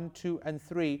 3, 1, 2, and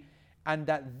 3, and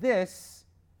that this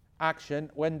action,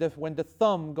 when the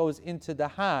thumb goes into the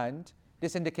hand,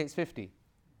 this indicates 50.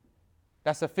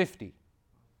 That's a 50.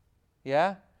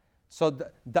 Yeah. So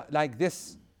like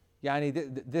this. Yani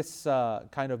this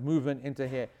kind of movement into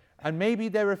here. And maybe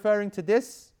they're referring to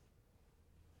this.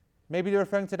 Maybe they're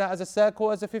referring to that as a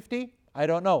circle, as a 50. I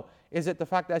don't know. Is it the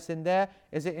fact that it's in there?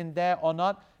 Is it in there or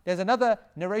not? There's another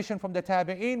narration from the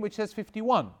Tabi'een which says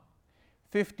 51.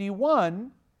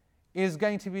 51 is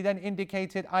going to be then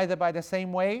indicated either by the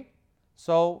same way.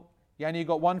 So, yani you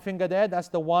got one finger there, that's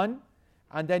the 1.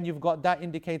 And then you've got that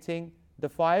indicating the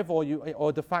 5,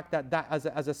 or the fact that that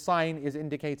as a sign is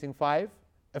indicating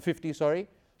 50, sorry.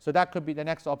 So that could be the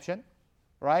next option,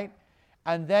 right?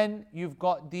 And then you've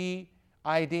got the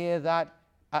idea that,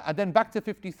 and then back to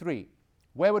 53.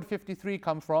 Where would 53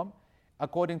 come from?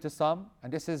 According to some,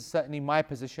 and this is certainly my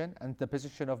position and the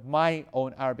position of my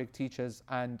own Arabic teachers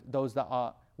and those that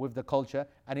are with the culture,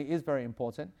 and it is very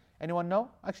important. Anyone know?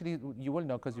 Actually, you will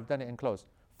know because you've done it in close.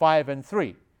 5 and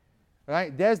 3,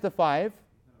 right? There's the 5,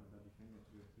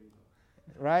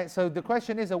 right? So the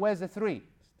question is, where's the 3?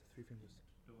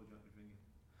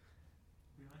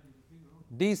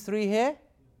 These 3 here,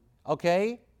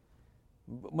 okay.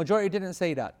 Majority didn't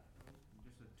say that.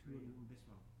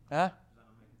 Huh?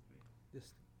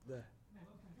 Just there.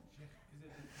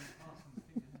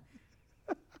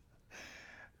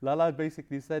 Lala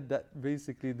basically said that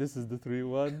basically this is the 3,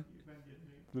 1,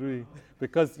 3.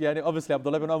 Because obviously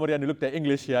Abdullah ibn Umar looked at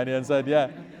English and said,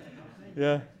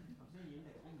 yeah.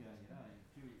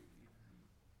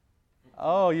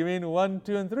 Oh, you mean 1,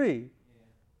 2, and 3?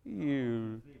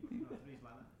 You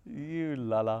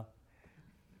Lala.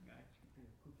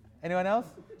 Anyone else?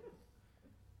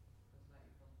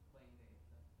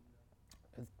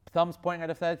 Thumbs pointing at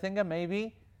the third finger,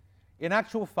 maybe. In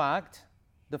actual fact,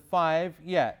 the 5,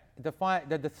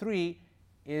 the 3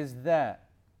 is there.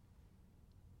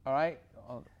 All right?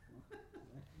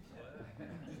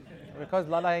 Because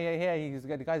Lala here,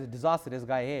 the guy's a disaster, this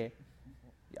guy here.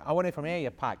 I want it from here,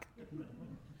 you pack.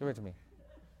 Give it to me.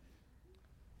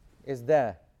 It's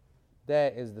there.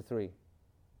 There is the 3.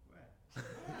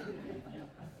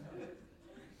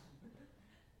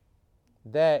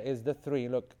 There is the 3.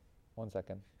 Look, 1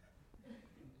 second.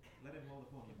 Let him hold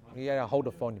the phone. Yeah, hold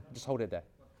the phone. Just hold it there.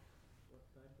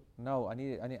 No, I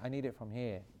need it. I need it from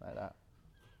here, like that.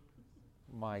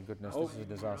 My goodness, this is a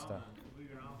disaster.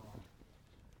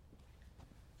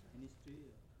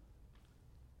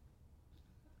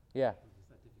 Yeah.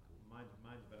 Mine's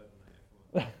better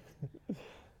than my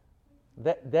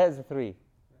iPhone. There's the 3.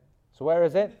 So where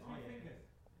is it?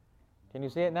 Can you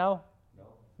see it now?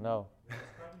 No.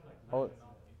 Oh.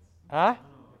 Huh?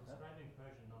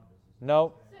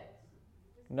 No.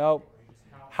 No.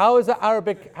 How is the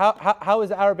Arabic? How is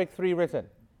the Arabic 3 written?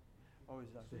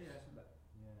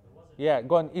 Yeah,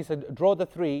 go on, Isa. Draw the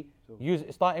 3.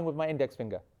 Starting with my index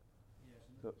finger.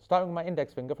 Starting with my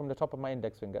index finger from the top of my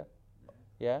index finger.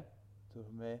 Yeah.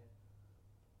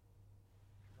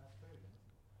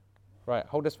 Right.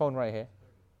 Hold this phone right here.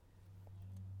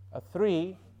 A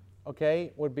 3,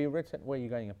 okay, would be written. Where are you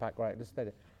going? A pack, right? Just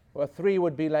steady. Well, a 3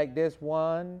 would be like this.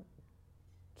 1,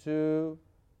 2,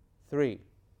 3. Do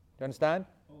you understand?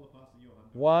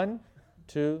 1,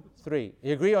 2, 3.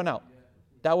 You agree or no?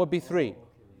 That would be 3.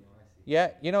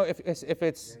 Yeah. You know, if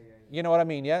it's you know what I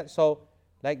mean. Yeah. So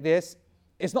like this.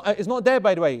 It's not there,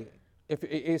 by the way. If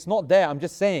it's not there, I'm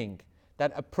just saying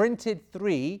that a printed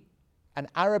 3, an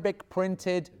Arabic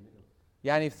printed,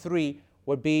 3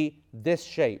 would be this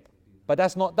shape. But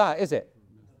that's not that, is it?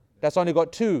 That's only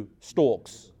got 2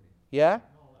 stalks. Yeah?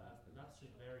 That's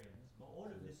just variance. But all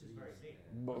of this is very big.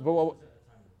 But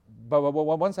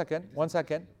 1 second.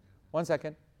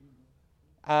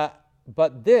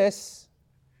 But this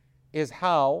is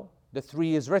how the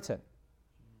 3 is written.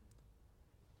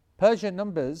 Persian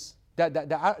numbers,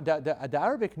 the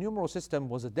Arabic numeral system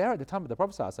was there at the time of the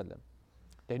Prophet ﷺ.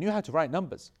 They knew how to write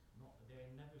numbers. No, they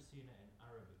had never seen it in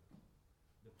Arabic.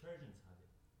 The Persians had it.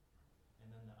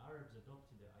 And then the Arabs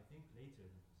adopted it, I think, later.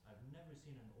 I've never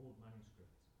seen an old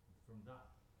manuscript from that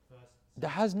first.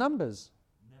 That has numbers.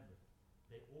 Never.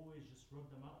 They always just wrote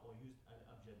them out or used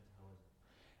Al-Abjad Hawazi.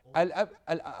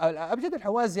 Al-Abjad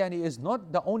al-Hawazi is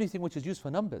not the only thing which is used for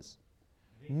numbers.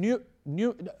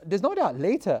 There's no doubt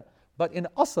later, but in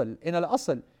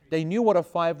al-Asl, they knew what a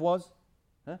 5 was.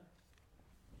 Huh?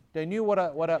 They knew what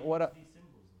a. These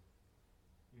symbols, though.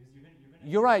 Because you're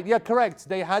gonna You're right. Yeah, correct.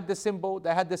 They had the symbol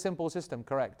system.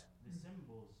 Correct. the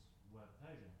symbols were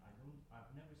Persian. I've never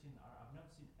seen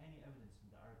any evidence from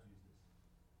the Arabs use this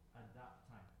at that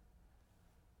time.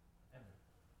 Ever.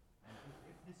 And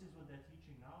if this is what they're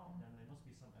teaching now, then there must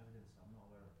be some evidence I'm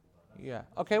not aware of. But that's- Yeah.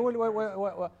 Okay.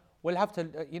 We'll have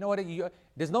to. You know what?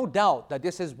 There's no doubt that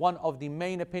this is one of the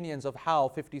main opinions of how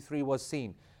 53 was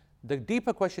seen. The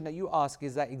deeper question that you ask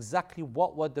is that exactly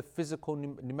what was the physical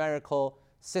numerical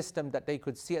system that they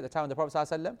could see at the time of the Prophet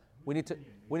ﷺ? We need to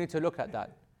look at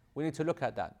that. We need to look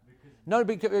at that. No,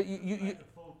 because you like a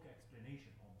folk explanation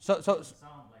almost. so It doesn't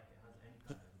sound like it has any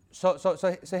kind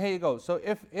of so here you go. So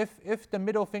if the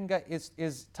middle finger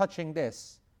is touching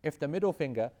this, if the middle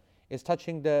finger is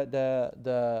touching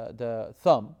the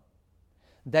thumb,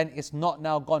 then it's not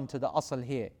now gone to the asl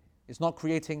here. It's not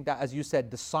creating that, as you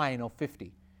said, the sign of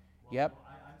 50. Yep. No,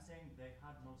 I'm saying they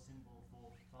had no symbol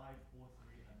for 5 or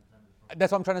 3 at the time of the Prophet.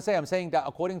 That's what I'm trying to say. I'm saying that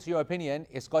according to your opinion,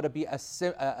 it's got to be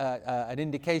an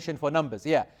indication for numbers.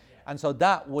 Yeah. And so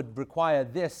that would require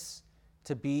this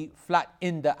to be flat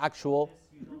in the actual. This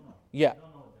you don't know. Yeah. You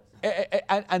don't know what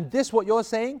that's. And this, what you're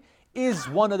saying, is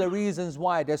one of the reasons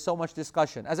why there's so much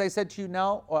discussion. As I said to you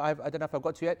now, or I don't know if I've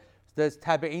got to yet, the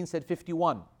Tabi'een said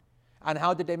 51. And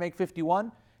how did they make 51?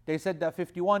 They said that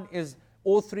 51 is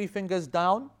all 3 fingers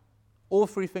down,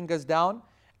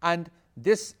 and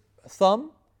this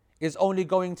thumb is only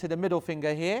going to the middle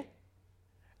finger here,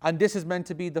 and this is meant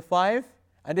to be the 5,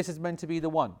 and this is meant to be the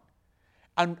 1.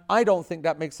 And I don't think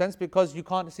that makes sense because you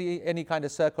can't see any kind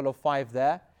of circle of 5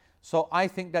 there. So I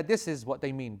think that this is what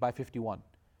they mean by 51.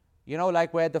 You know,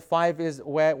 like where the 5 is,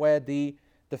 where the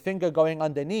finger going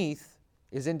underneath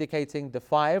is indicating the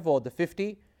 5 or the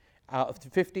 50,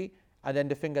 and then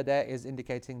the finger there is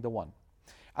indicating the 1.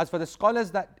 As for the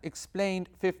scholars that explained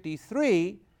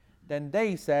 53, then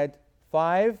they said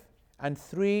 5 and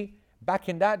 3. Back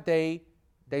in that day,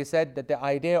 they said that the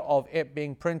idea of it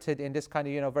being printed in this kind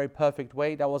of, very perfect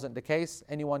way, that wasn't the case.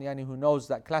 Anyone who knows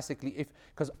that classically,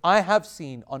 because I have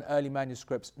seen on early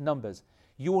manuscripts numbers,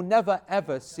 you will never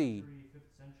ever see.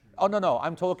 5th century. Oh no,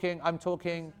 I'm talking.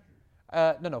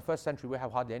 No, 1st century we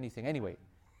have hardly anything anyway.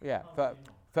 Yeah,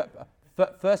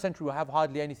 first century we have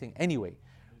hardly anything anyway.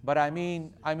 But I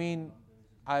mean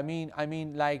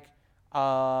like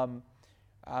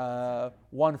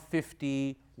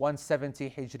 150, 170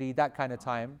 Hijri, that kind of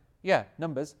time. Yeah,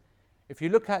 numbers. If you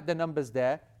look at the numbers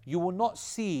there, you will not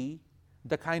see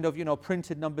the kind of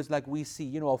printed numbers like we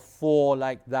see. A 4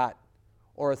 like that,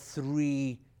 or a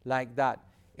 3 like that.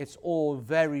 It's all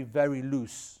very, very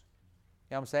loose.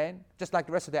 You know what I'm saying? Just like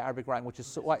the rest of the Arabic writing, which is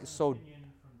so. Opinion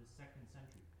from the 2nd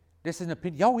century. This is an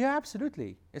opinion. Oh, yeah,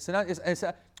 absolutely. It's not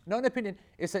an opinion.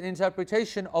 It's an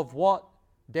interpretation of what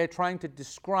they're trying to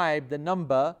describe, the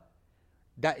number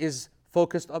that is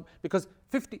focused on. Because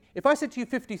 50. If I said to you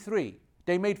 53,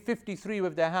 they made 53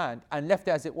 with their hand and left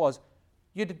it as it was,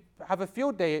 you'd have a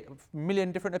field day, a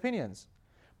million different opinions.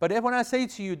 But if when I say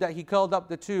to you that he curled up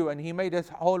the 2 and he made a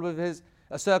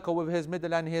circle with his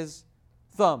middle and his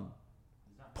thumb,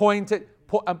 pointed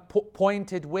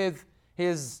with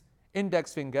his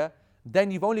index finger,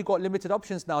 then you've only got limited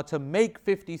options now to make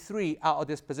 53 out of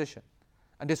this position.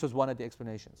 And this was one of the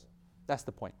explanations. That's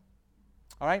the point.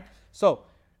 All right? So,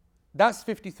 that's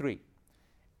 53.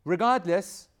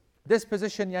 Regardless, this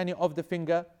position of the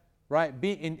finger, right,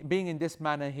 being in this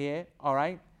manner here, all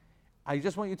right, I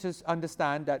just want you to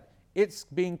understand that it's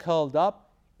being curled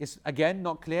up. It's, again,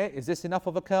 not clear. Is this enough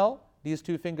of a curl? These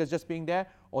 2 fingers just being there?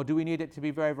 Or do we need it to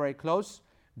be very, very close?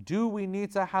 Do we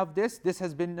need to have this? This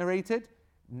has been narrated.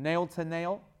 Nail to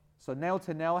nail. So nail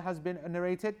to nail has been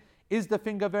narrated. Is the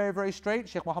finger very, very straight?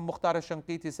 Sheikh Muhammad Mukhtar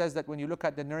al-Shanqiti says that when you look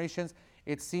at the narrations,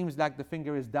 it seems like the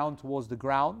finger is down towards the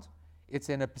ground. It's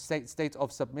in a state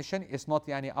of submission. It's not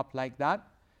up like that.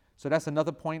 So that's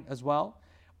another point as well.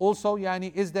 Also,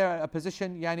 is there a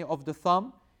position of the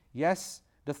thumb? Yes,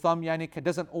 the thumb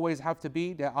doesn't always have to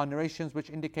be. There are narrations which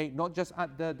indicate not just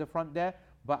at the front there,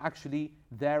 but actually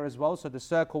there as well. So the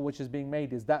circle which is being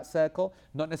made is that circle,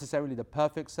 not necessarily the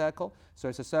perfect circle. So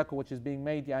it's a circle which is being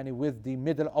made yani with the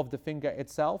middle of the finger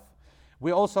itself.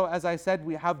 We also, as I said,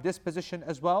 we have this position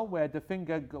as well, where the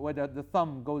finger, where the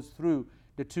thumb goes through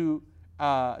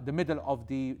the middle of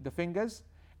the fingers,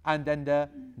 and then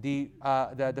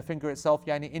the finger itself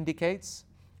yani indicates.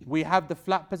 We have the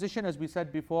flat position, as we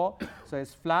said before. So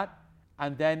it's flat,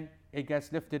 and then it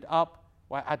gets lifted up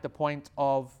at the point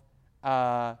of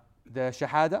the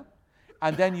shahada.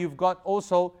 And then you've got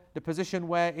also the position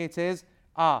where it is,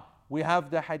 we have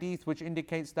the hadith which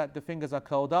indicates that the fingers are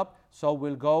curled up. So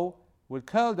we'll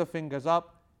curl the fingers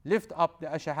up, lift up the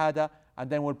shahada, and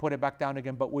then we'll put it back down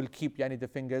again, but we'll keep the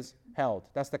fingers held.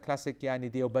 That's the classic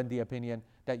Deobandi opinion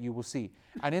that you will see.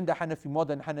 And in the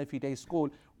modern Hanafi day school,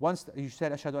 once you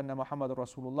said Ashhadu anna Muhammadur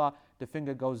Rasulullah, the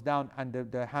finger goes down and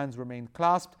the hands remain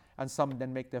clasped, and some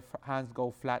then make the hands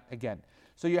go flat again.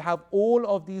 So you have all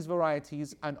of these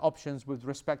varieties and options with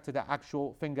respect to the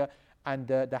actual finger and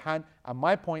the hand. And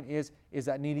my point is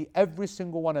that nearly every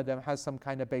single one of them has some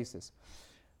kind of basis.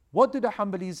 What do the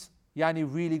Hanbalis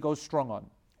really go strong on?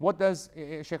 What does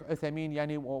Shaykh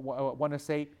Uthaymeen want to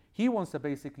say? He wants to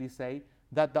basically say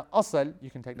that the asl, you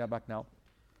can take that back now,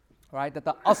 right? That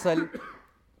the asl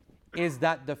is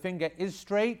that the finger is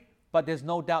straight, but there's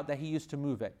no doubt that he used to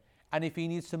move it. And if he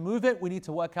needs to move it, we need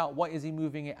to work out what is he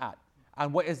moving it at,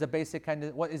 and what is the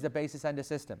basis and the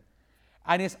system.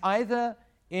 And it's either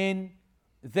in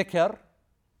dhikr,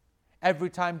 every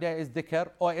time there is dhikr,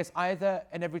 or it's either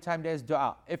and every time there is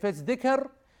dua. If it's dhikr,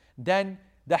 then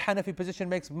the Hanafi position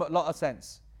makes a lot of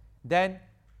sense. Then,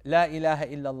 La ilaha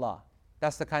illallah.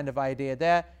 That's the kind of idea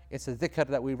there. It's a dhikr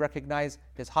that we recognize.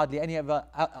 There's hardly any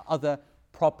other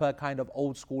proper kind of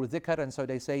old school dhikr, and so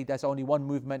they say there's only one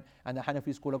movement, and the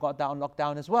Hanafi school have got that on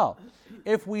lockdown as well.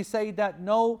 If we say that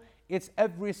no, it's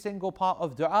every single part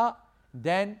of dua,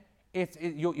 then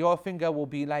your finger will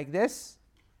be like this.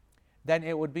 Then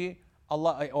it would be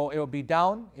Allah, or it will be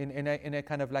down in a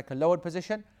kind of like a lowered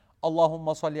position.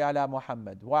 Allahumma salli ala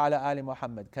Muhammad wa ala ali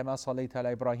Muhammad kama sallaita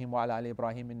ala Ibrahim wa ala ali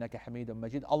Ibrahim innaka Hamidun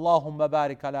Majid. Allahumma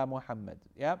barik ala Muhammad.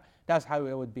 Yeah, that's how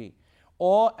it would be.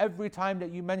 Or every time that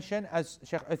you mention, as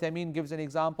Shaykh Uthaymeen gives an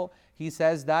example, he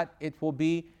says that it will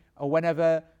be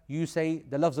whenever you say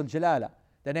the lafz al-jalala,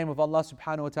 the name of Allah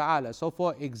subhanahu wa ta'ala. So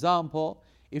for example,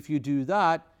 if you do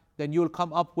that, then you'll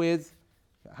come up with,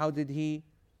 how did he,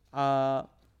 so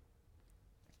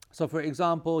for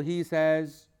example, he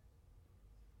says,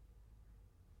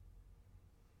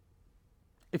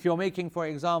 if you're making, for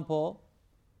example,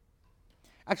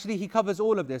 actually he covers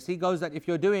all of this. He goes that if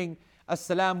you're doing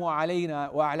Assalamu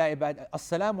alayna wa ala ibad,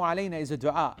 Assalamu alayna is a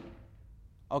dua.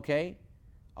 Okay?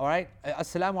 Alright?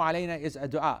 Assalamu alayna is a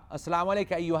dua. Assalamu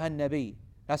alayka ayyuhan nabi.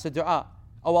 That's a dua.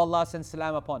 Oh Allah, send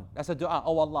salam upon. That's a dua.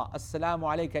 Oh Allah. Assalamu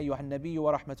alayka ayyuhan nabi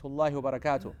wa rahmatullahi wa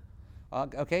barakatuh.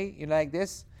 Okay? You like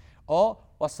this? Or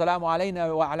wassalamu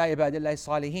alayna wa ala ibadillahi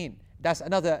salihin. That's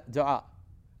another dua.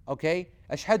 Okay?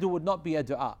 Ashhadu would not be a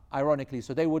dua, ironically,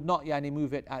 so they would not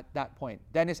move it at that point.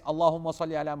 Then it's Allahumma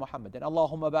salli ala Muhammad, then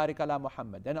Allahumma barik ala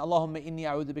Muhammad, then Allahumma inni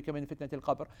a'udhu bika min fitnati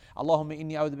al-qabr, Allahumma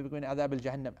inni a'udhu bika min adhab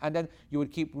al-jahannam, and then you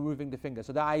would keep moving the finger.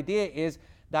 So the idea is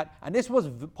that, and this was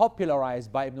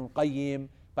popularized by Ibn al-Qayyim,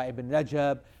 by Ibn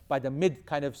Rajab, by the mid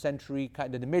kind of century,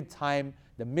 kind of the mid-time,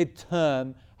 the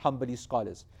mid-term Hanbali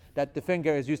scholars, that the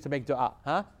finger is used to make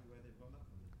dua.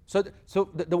 So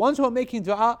the ones who are making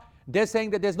dua, they're saying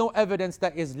that there's no evidence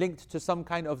that is linked to some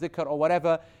kind of dhikr or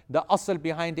whatever. The asl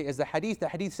behind it is the hadith. The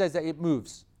hadith says that it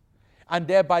moves. And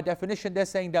there, by definition, they're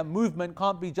saying that movement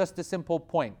can't be just a simple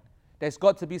point. There's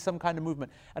got to be some kind of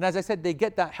movement. And as I said, they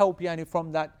get that help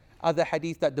from that other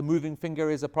hadith that the moving finger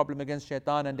is a problem against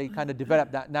shaitan, and they kind of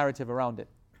develop that narrative around it.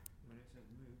 When it says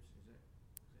moves, is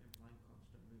it implying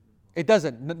constant movement? It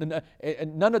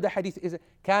doesn't. None of the hadith is.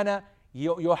 Kana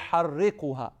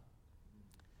yuharrikuha.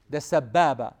 The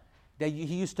sababa. That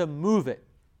he used to move it.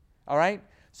 Alright?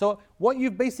 So what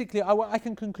you've basically, I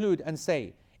can conclude and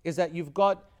say, is that you've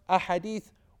got a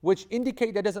hadith which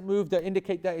indicate that it doesn't move, that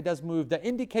indicate that it does move, that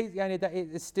indicate that it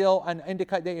is still, and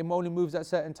indicate that it only moves at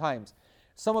certain times.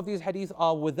 Some of these hadith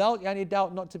are without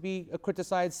doubt not to be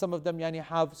criticized. Some of them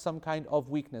have some kind of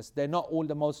weakness. They're not all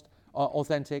the most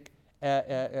authentic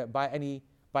by any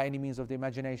means of the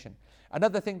imagination.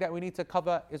 Another thing that we need to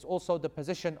cover is also the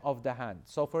position of the hand.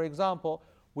 So for example,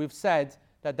 we've said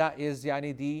that is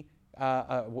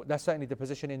that's certainly the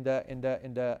position in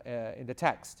the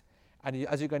text, and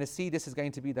as you're going to see, this is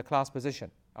going to be the class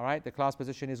position. All right, the class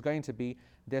position is going to be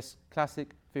this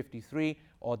classic 53,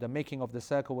 or the making of the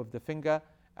circle with the finger,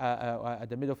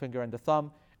 the middle finger and the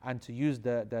thumb, and to use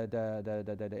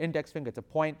the index finger to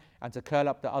point and to curl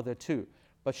up the other two.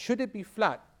 But should it be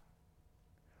flat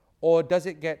or does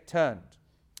it get turned?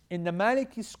 In the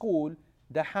Maliki school,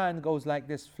 the hand goes like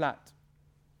this, flat.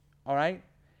 All right?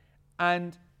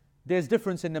 And there's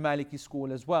difference in the Maliki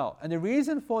school as well. And the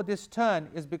reason for this turn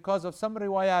is because of some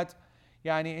riwayat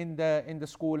in the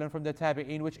school and from the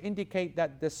tabi'een, which indicate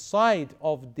that the side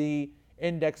of the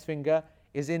index finger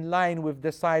is in line with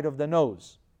the side of the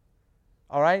nose.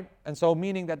 All right? And so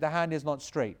meaning that the hand is not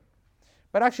straight.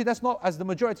 But actually that's not, as the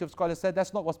majority of scholars said,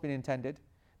 that's not what's been intended.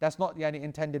 That's not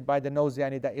intended by the nose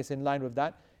that is in line with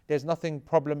that. There's no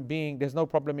problem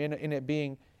in it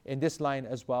being in this line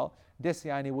as well. This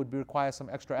would require some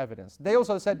extra evidence. They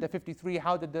also said the 53,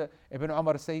 how did the Ibn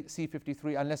Umar see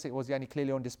 53 unless it was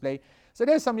clearly on display? So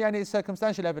there's some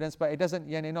circumstantial evidence, but it doesn't,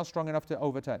 not strong enough to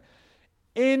overturn.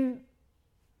 In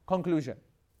conclusion,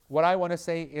 what I want to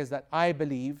say is that I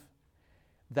believe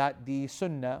that the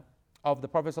sunnah of the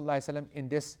Prophet ﷺ in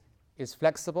this is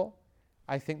flexible.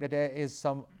 I think that there is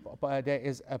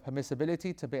a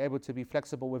permissibility to be able to be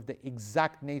flexible with the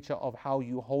exact nature of how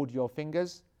you hold your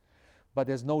fingers. But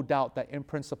there's no doubt that in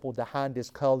principle the hand is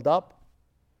curled up.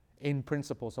 In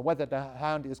principle, so whether the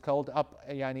hand is curled up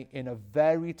in a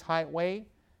very tight way,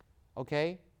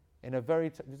 okay, in a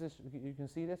very you can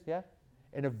see this, yeah,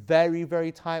 in a very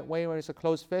very tight way where it's a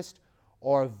closed fist,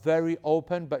 or very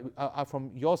open, but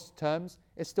from your terms,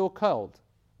 it's still curled,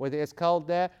 whether it's curled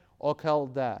there or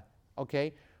curled there,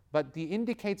 okay. But the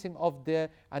indicating of the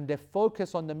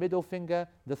focus on the middle finger,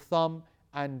 the thumb,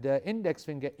 and the index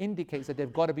finger indicates that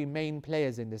they've got to be main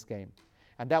players in this game.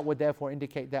 And that would therefore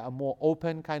indicate that a more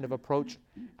open kind of approach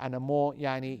and a more,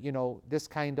 this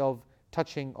kind of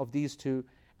touching of these two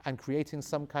and creating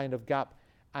some kind of gap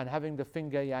and having the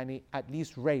finger, at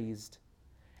least raised,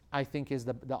 I think is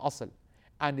the asl.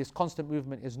 And this constant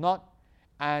movement is not.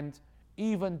 And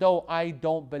even though I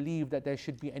don't believe that there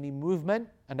should be any movement,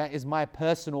 and that is my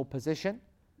personal position,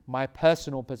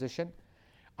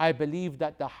 I believe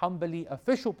that the Hanbali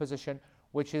official position,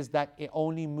 which is that it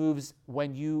only moves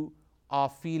when you are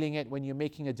feeling it, when you're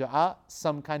making a dua,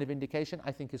 some kind of indication,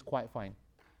 I think is quite fine.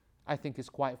 I think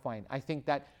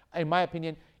that, in my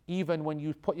opinion, even when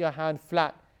you put your hand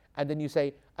flat and then you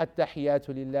say, At-tahiyatu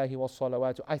lillahi wa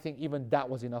salawatu, I think even that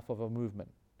was enough of a movement.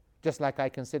 Just like I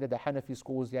consider the Hanafi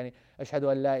schools,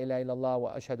 Ashhadu an la ilaha illallah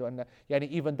wa ashhadu anna,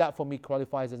 even that for me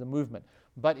qualifies as a movement.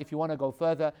 But if you want to go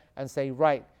further and say,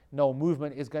 right, no,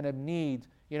 movement is going to need,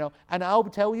 and I'll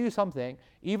tell you something,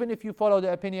 even if you follow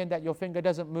the opinion that your finger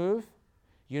doesn't move,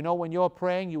 when you're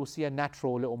praying, you will see a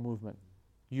natural little movement.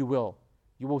 You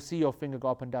will see your finger go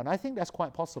up and down. I think that's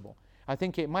quite possible. I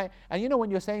think it might, and when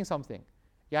you're saying something,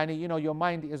 your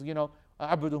mind is,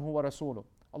 Abduhu wa Rasuluh,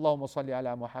 Allahumma salli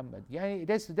ala Muhammad.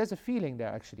 There's a feeling there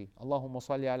actually, Allahumma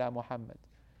salli ala Muhammad.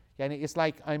 It's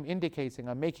like I'm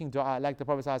making dua like the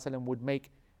Prophet ﷺ would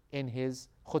make in his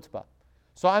khutbah.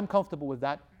 So I'm comfortable with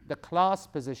that. The class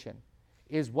position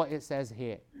is what it says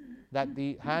here, that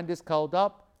the hand is curled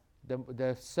up,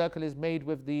 the circle is made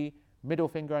with the middle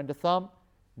finger and the thumb,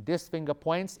 this finger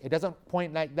points, it doesn't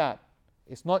point like that.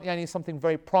 It's not something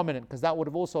very prominent, because that would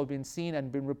have also been seen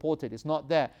and been reported. It's not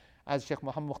there. As Shaykh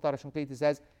Muhammad Mukhtar Shanqiti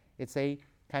says, it's a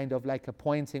kind of like a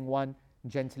pointing one,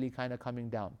 gently kind of coming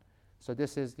down. So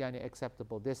this is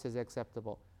acceptable, this is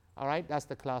acceptable. All right, that's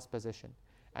the class position.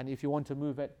 And if you want to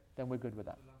move it, then we're good with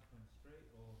that.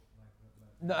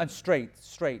 No, and straight.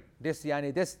 This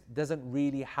doesn't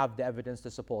really have the evidence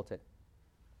to support it.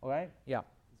 All right? Yeah.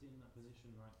 Is it in that position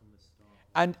right from the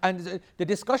start? And the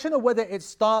discussion of whether it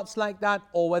starts like that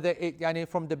or whether it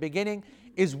from the beginning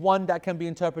is one that can be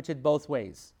interpreted both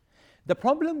ways. The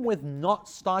problem with not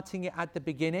starting it at the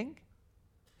beginning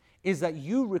is that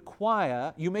you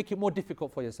make it more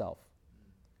difficult for yourself.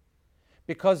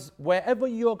 Because wherever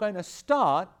you're going to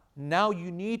start, now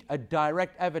you need a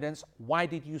direct evidence. Why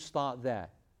did you start there?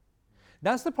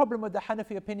 That's the problem with the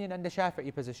Hanafi opinion and the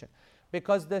Shafi'i position.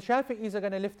 Because the Shafi'is are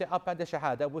going to lift it up at the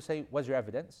Shahada. We'll say, what's your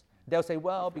evidence? They'll say,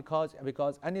 well, because,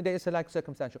 and it's like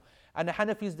circumstantial. And the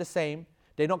Hanafis the same.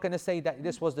 They're not going to say that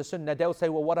this was the Sunnah. They'll say,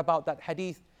 well, what about that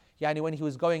hadith? When he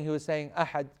was going, he was saying,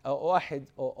 Ahad or Ahid,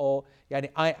 or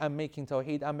I am making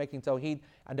Tawheed,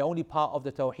 and the only part of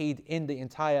the Tawheed in the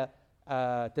entire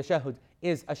tashahhud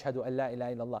is Ashhadu an la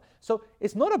ilaha illallah. So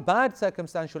it's not a bad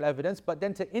circumstantial evidence, but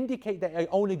then to indicate that it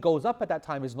only goes up at that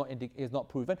time is not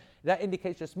proven. That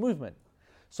indicates just movement.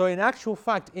 So in actual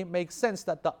fact, it makes sense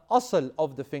that the asl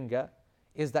of the finger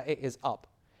is that it is up.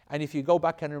 And if you go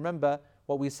back and remember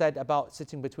what we said about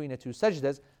sitting between the two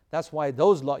sajdas, that's why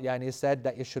those lot said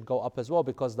that it should go up as well,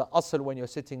 because the asl when you're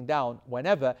sitting down,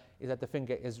 whenever, is that the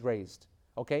finger is raised.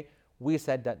 Okay? We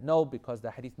said that no, because the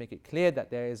hadith make it clear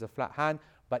that there is a flat hand,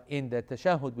 but in the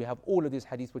tashahhud we have all of these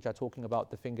hadiths which are talking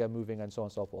about the finger moving and so on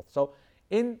and so forth. So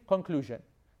in conclusion,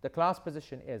 the class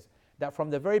position is that from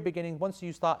the very beginning, once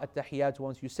you start at tahiyyat,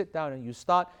 once you sit down and you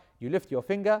start, you lift your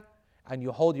finger and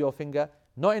you hold your finger,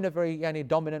 not in a very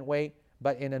dominant way,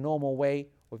 but in a normal way,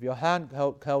 with your hand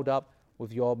curled up,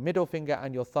 with your middle finger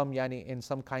and your thumb in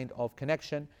some kind of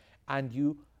connection. And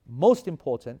you, most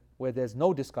important, where there's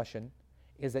no discussion,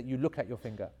 is that you look at your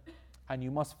finger and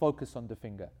you must focus on the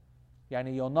finger.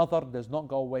 Your nazar does not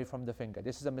go away from the finger.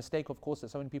 This is a mistake, of course, that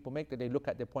so many people make, that they look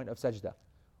at the point of sajda.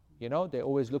 They're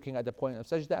always looking at the point of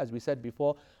sajda. As we said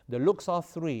before, the looks are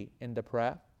three in the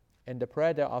prayer. In the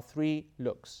prayer, there are three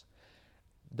looks.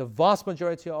 The vast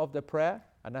majority of the prayer,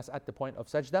 and that's at the point of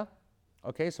sajda.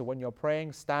 Okay, so when you're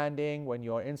praying, standing, when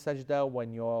you're in sajda,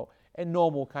 when you're in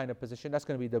normal kind of position, that's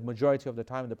going to be the majority of the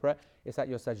time in the prayer, it's at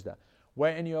your sajda.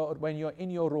 When you're in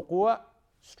your ruku',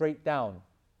 straight down.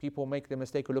 People make the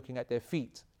mistake of looking at their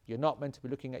feet. You're not meant to be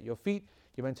looking at your feet,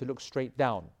 you're meant to look straight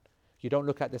down. You don't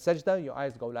look at the sajda, your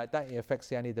eyes go like that, it affects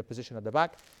the position of the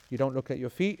back. You don't look at your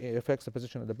feet, it affects the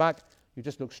position of the back. You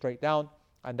just look straight down,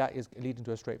 and that is leading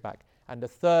to a straight back. And the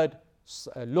third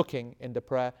looking in the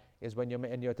prayer is when you're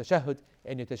in your tashahhud.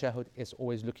 In your tashahhud, it's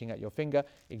always looking at your finger.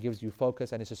 It gives you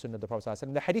focus, and it's a sunnah of the Prophet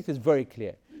ﷺ. The hadith is very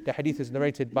clear. The hadith is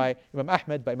narrated by Imam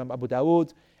Ahmad, by Imam Abu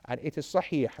Dawood, and it is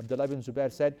sahih. Abdullah ibn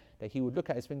Zubair said that he would look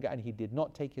at his finger and he did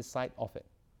not take his sight off it.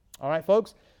 All right,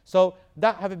 folks? So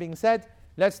that having been said,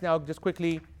 let's now just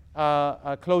quickly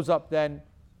close up then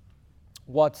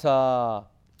what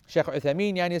Shaykh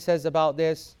Uthaymeen says about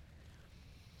this.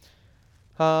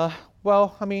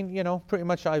 Well, I mean, pretty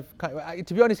much to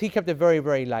be honest, he kept it very,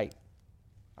 very light.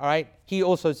 All right? He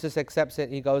also just accepts it.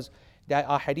 He goes, there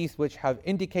are hadith which have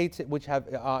indicated, which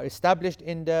are established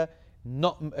in the,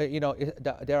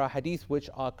 there are hadith which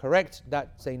are correct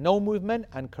that say no movement,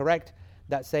 and correct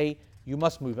that say you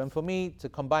must move. And for me, to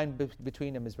combine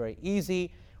between them is very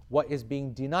easy. What is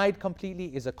being denied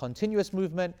completely is a continuous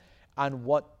movement, and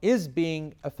what is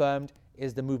being affirmed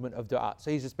is the movement of dua.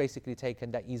 So he's just basically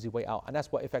taken that easy way out. And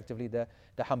that's what effectively the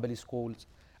Hanbali schools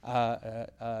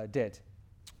did.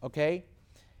 Okay?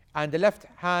 And the left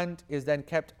hand is then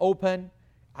kept open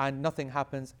and nothing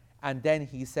happens. And then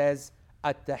he says,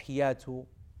 At-tahiyatu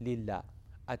lillah.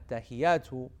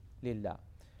 At-tahiyatu lillah.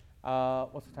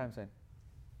 What's the time saying?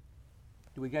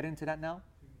 Do we get into that now?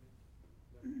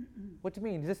 What do you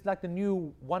mean? Is this like the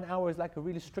new 1 hour is like a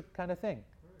really strict kind of thing?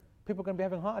 People are going to be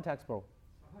having heart attacks, bro.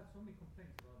 I've had so many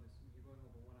complaints about this. You're going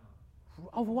over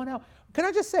 1 hour. Over 1 hour. Can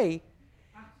I just say,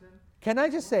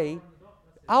 Accent.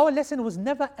 our lesson was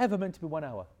never ever meant to be 1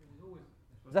 hour. It was always.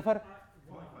 Zafar,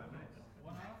 1 hour?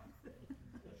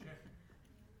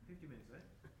 50 minutes, eh?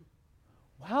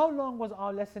 how long was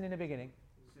our lesson in the beginning?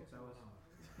 6 hours.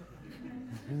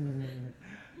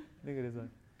 Look at this one.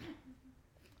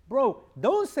 Bro,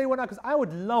 don't say 1 hour, because I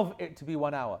would love it to be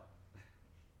 1 hour.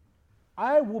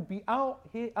 I will be out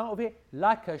of here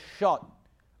like a shot.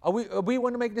 Are we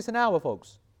want to make this an hour,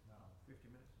 folks? No, 50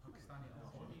 minutes.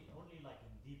 Only like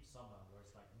in deep summer where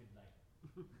it's like midnight.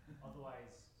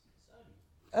 Otherwise, it's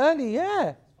early. Early,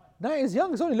 yeah. Night is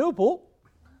young, it's only Liverpool.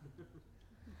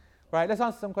 Right, let's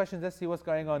answer some questions. Let's see what's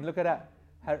going on. Look at that.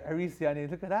 Harisiani,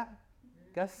 look at that.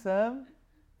 Qassam,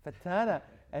 Fatana,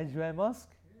 Ajwa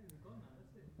Mosque.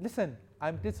 Listen,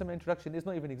 I did some introduction. It's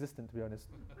not even existent, to be honest.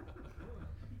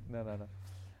 No.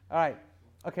 All right.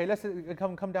 Okay, let's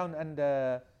come down and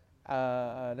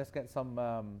let's get some.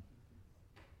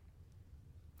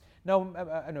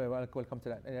 Anyway, we'll come to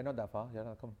that. Yeah, not that far. Yeah,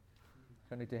 no, come.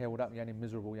 Don't need to hear all that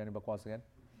miserable bakwas again.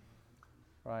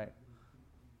 Right.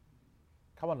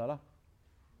 Come on, Lala.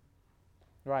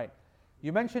 Right.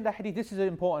 You mentioned the hadith. This is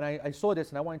important. I saw this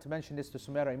and I wanted to mention this to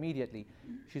Sumaira immediately.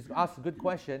 She's asked a good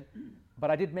question, but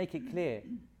I did make it clear.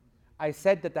 I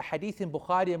said that the hadith in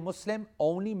Bukhari and Muslim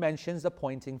only mentions the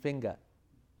pointing finger.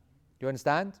 Do you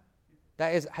understand?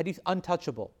 That is hadith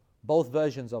untouchable. Both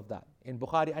versions of that. In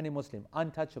Bukhari and in Muslim.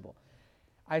 Untouchable.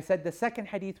 I said the second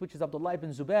hadith, which is Abdullah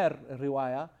ibn Zubair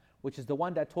riwayah, which is the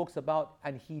one that talks about,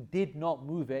 and he did not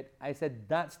move it. I said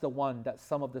that's the one that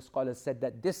some of the scholars said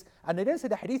that this, and they didn't say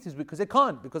the hadith is because they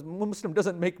can't, because Muslim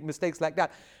doesn't make mistakes like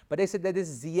that. But they said that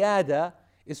this ziyada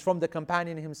is from the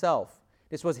companion himself.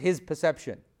 This was his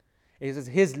perception. It is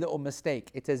his little mistake.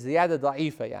 It is ziyada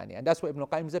da'ifa, and that's what Ibn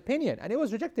al-Qayyim's opinion. And it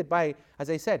was rejected by, as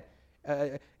I said,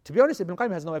 to be honest, Ibn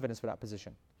al-Qayyim has no evidence for that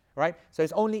position. Right? So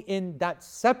it's only in that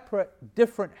separate,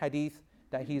 different hadith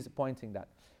that he's pointing that.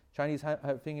 Chinese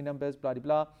finger numbers, blah,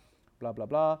 blah, blah, blah,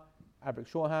 blah. Arabic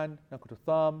shorthand, knuckle to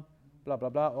thumb, blah, blah,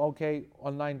 blah. Okay,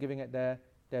 online giving it their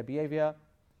behavior.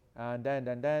 And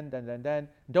then.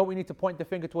 Don't we need to point the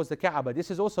finger towards the Kaaba?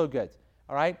 This is also good.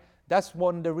 All right? That's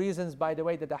one of the reasons, by the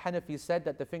way, that the Hanafis said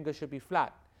that the finger should be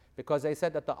flat. Because they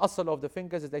said that the asl of the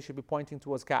fingers is they should be pointing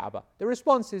towards Kaaba. The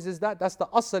response is that that's the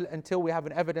asl until we have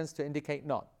an evidence to indicate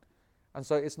not. And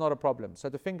so it's not a problem. So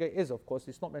the finger is, of course,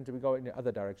 it's not meant to be going in the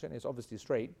other direction. It's obviously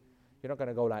straight. You're not going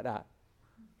to go like that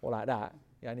or like that.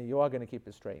 Yani you are going to keep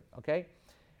it straight. Okay?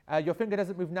 Your finger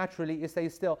doesn't move naturally, it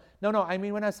stays still. No, I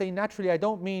mean when I say naturally, I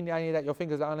don't mean that your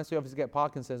fingers, unless you obviously get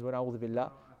Parkinson's, wa na'udhu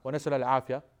billah, wa nas'al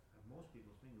al-afiyah. Most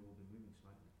people's finger will be moving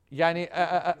slightly. Yani, You're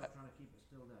trying to keep it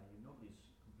still there. Nobody's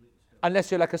completely still.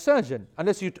 unless you're like a surgeon,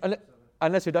 unless you're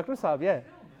Dr. Saab, yeah.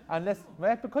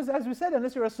 Because as we said,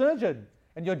 unless you're a surgeon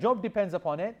and your job depends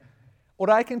upon it. Or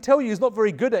I can tell you he's not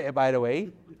very good at it, by the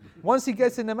way. Once he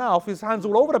gets in the mouth, his hands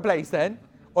all over the place then.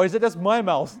 Or is it just my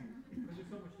mouth?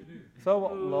 So,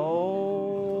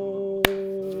 oh,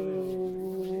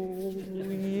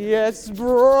 yes,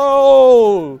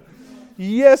 bro.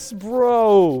 Yes,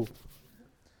 bro.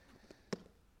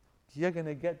 You're going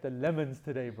to get the lemons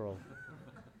today, bro.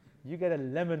 You get a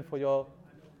lemon for your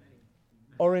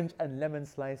orange and lemon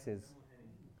slices.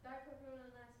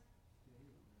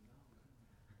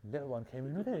 Little one came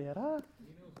in with it, yeah.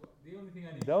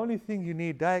 The only thing you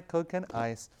need, Diet Coke and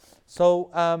ice. So,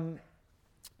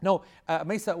 no,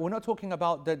 Maisa, we're not talking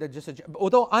about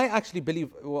although I actually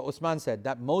believe what Usman said,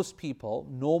 that most people,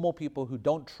 normal people who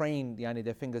don't train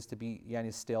their fingers to be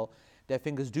still, their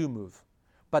fingers do move.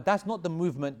 But that's not the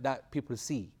movement that people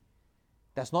see.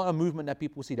 That's not a movement that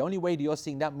people see. The only way that you're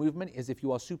seeing that movement is if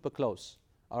you are super close.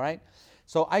 All right?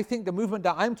 So I think the movement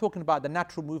that I'm talking about, the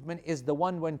natural movement, is the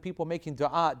one when people making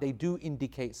dua, they do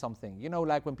indicate something. You know,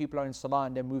 like when people are in salah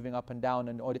and they're moving up and down,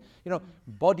 and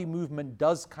body movement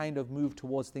does kind of move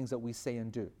towards things that we say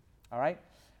and do. All right?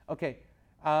 Okay.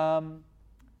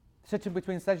 Sitting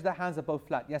between sajda, hands are both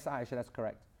flat. Yes, Aisha, that's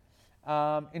correct.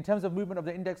 In terms of movement of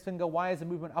the index finger, why is the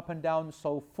movement up and down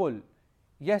so full?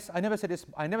 Yes, I never said this,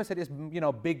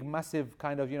 big, massive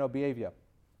kind of, behavior.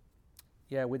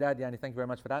 Yeah, with that, Yani, thank you very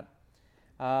much for that.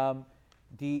 I'm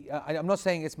not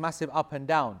saying it's massive up and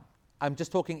down. I'm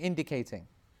just talking indicating,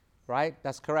 right?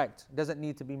 That's correct. It doesn't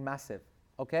need to be massive,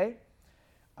 okay?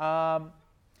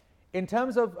 In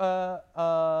terms of,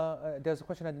 there's a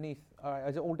question underneath. All right,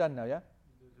 is it all done now, yeah?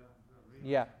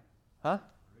 Yeah. Huh?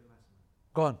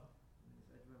 Go on.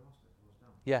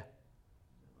 Yeah.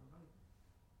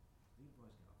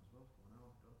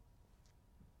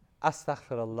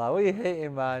 Astaghfirullah. What are you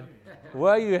hating, man? What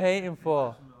are you hating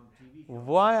for?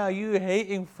 Why are you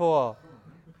hating for?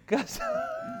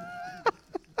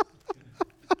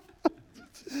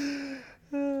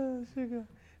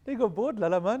 They got bored,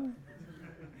 Lala, man.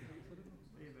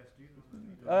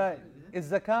 Alright,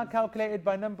 is zakat calculated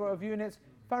by number of units?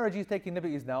 Faraji is taking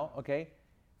liberties now, okay?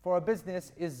 For a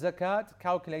business, is zakat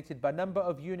calculated by number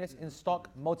of units in stock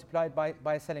multiplied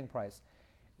by selling price?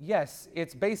 Yes,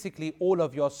 it's basically all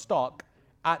of your stock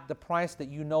at the price that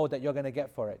you know that you're going to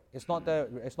get for it. It's not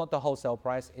the wholesale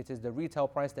price, it is the retail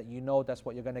price that you know that's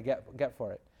what you're going to get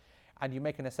for it. And you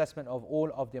make an assessment of all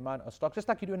of the amount of stock, just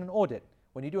like you do in an audit.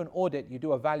 When you do an audit, you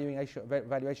do a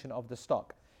valuation of the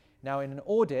stock. Now in an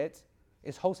audit,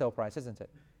 it's wholesale price, isn't it?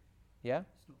 Yeah?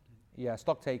 Yeah,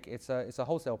 stock take, it's a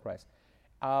wholesale price.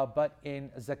 But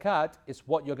in zakat, it's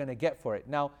what you're going to get for it.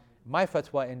 Now, my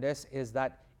fatwa in this is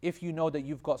that if you know that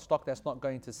you've got stock that's not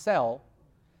going to sell,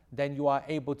 then you are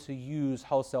able to use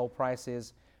wholesale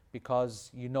prices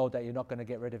because you know that you're not going to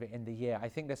get rid of it in the year. I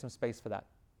think there's some space for that.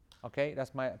 Okay,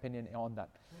 that's my opinion on that.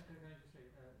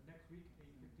 Next week,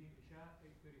 8:15 Isha,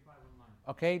 8:35 online.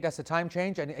 Okay, that's a time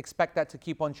change and expect that to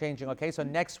keep on changing. Okay, so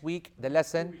next week, the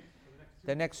lesson,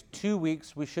 the next 2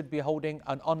 weeks, we should be holding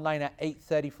an online at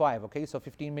 8:35. Okay, so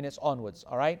 15 minutes onwards.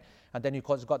 All right, and then you've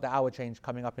got the hour change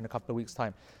coming up in a couple of weeks'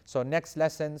 time. So next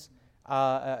lessons,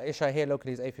 Isha here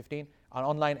locally is 8:15, and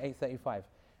online 8:35.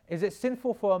 Is it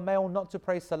sinful for a male not to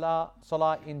pray salah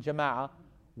in jama'ah,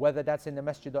 whether that's in the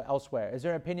masjid or elsewhere? Is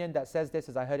there an opinion that says this,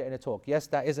 as I heard it in a talk? Yes,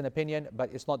 that is an opinion,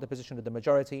 but it's not the position of the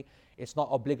majority. It's not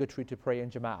obligatory to pray in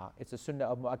jama'ah. It's a sunnah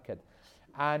of mu'akkad.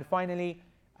 And finally,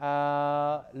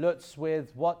 Lutz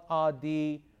with what are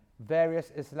the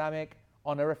various Islamic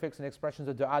honorifics and expressions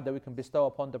of dua that we can bestow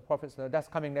upon the Prophet? So that's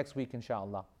coming next week,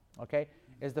 inshallah. Okay?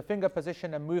 Is the finger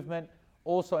position and movement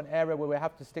also an area where we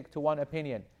have to stick to one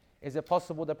opinion? Is it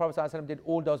possible the Prophet ﷺ did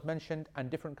all those mentioned and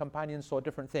different companions saw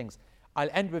different things? I'll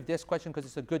end with this question because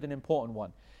it's a good and important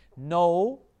one.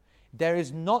 No, there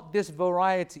is not this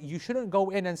variety. You shouldn't go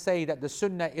in and say that the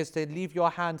sunnah is to leave your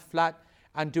hand flat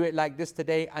and do it like this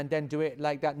today and then do it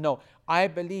like that. No, I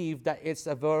believe that it's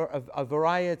a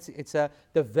variety,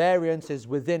 the variance is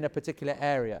within a particular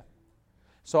area.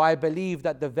 So I believe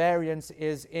that the variance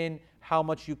is in how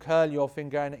much you curl your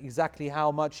finger and exactly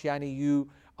how much you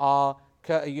are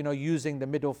using the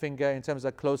middle finger in terms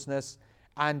of closeness,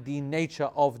 and the nature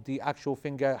of the actual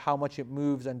finger, how much it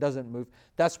moves and doesn't move.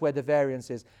 That's where the variance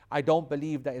is. I don't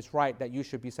believe that it's right that you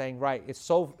should be saying, right, it's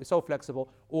so flexible,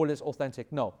 all is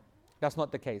authentic. No, that's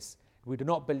not the case. We do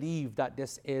not believe that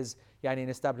this is an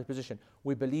established position.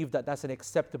 We believe that that's an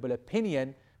acceptable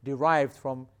opinion derived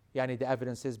from the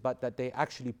evidences, but that they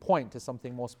actually point to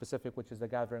something more specific, which is the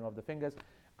gathering of the fingers.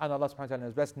 And Allah subhanahu wa ta'ala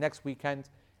knows best. Next weekend,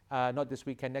 not this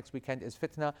weekend, next weekend is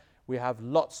fitna. We have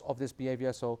lots of this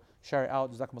behavior, so share it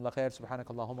out. Jazakumullah khair.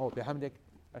 Subhanakallahumma wa bihamdik.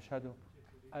 Ashhadu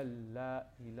an la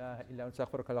ilaha illa anta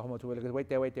astaghfiruka Allahumma wa atubu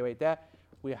ilayk. Wait there.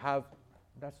 We have,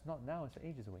 that's not now, it's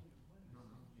ages away.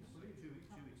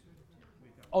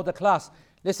 Oh, the class.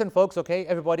 Listen, folks, okay,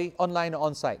 everybody, online or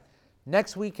on site.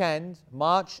 Next weekend,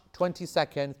 March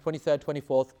 22nd, 23rd,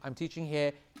 24th, I'm teaching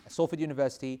here at Salford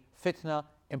University, fitna,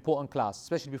 important class,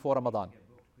 especially before Ramadan.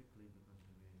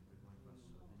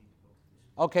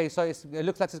 Okay, so it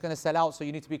looks like it's going to sell out, so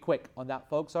you need to be quick on that,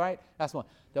 folks, all right? That's one.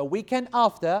 The weekend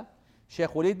after,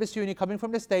 Sheikh Walid Basuni coming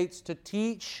from the States to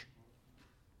teach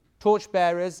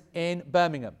torchbearers in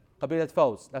Birmingham, Qabilat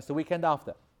Fawz. That's the weekend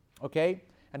after, okay?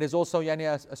 And there's also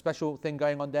a special thing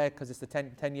going on there because it's the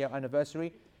 10-year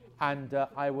anniversary. And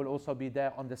I will also be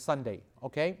there on the Sunday,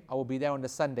 okay? I will be there on the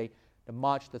Sunday, the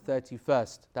March the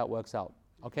 31st. That works out,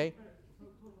 okay?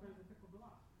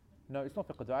 No, it's not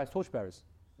fiqh du'a, it's torchbearers.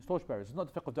 It's torchbearers. It's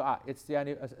not fiqh du'a. It's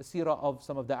a seerah of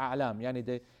some of the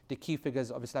a'lam, the key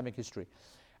figures of Islamic history.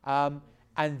 And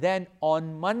then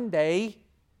on Monday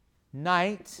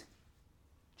night,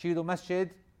 Chidu Masjid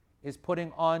is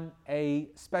putting on a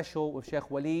special with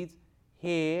Sheikh Walid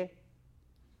here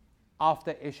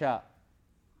after Isha.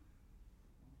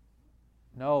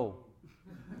 No.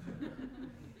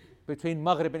 Between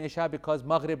Maghrib and Isha, because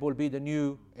Maghrib will be the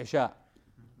new Isha.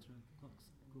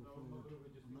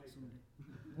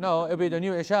 No, it'll be the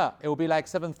new Isha. It will be like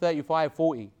 7:35,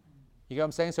 40. You get what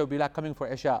I'm saying? So it'll be like coming for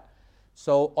Isha.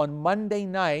 So on Monday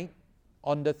night,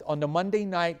 on the Monday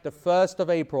night, the 1st of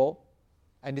April,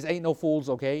 and this ain't no fools,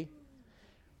 okay?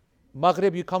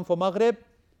 Maghrib, you come for Maghrib,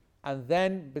 and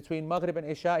then between Maghrib and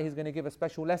Isha, he's going to give a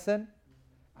special lesson,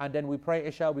 and then we pray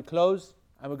Isha, we close,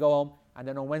 and we go home, and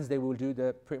then on Wednesday we will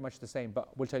do pretty much the same,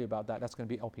 but we'll tell you about that. That's going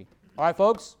to be LP. All right,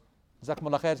 folks? جزاكم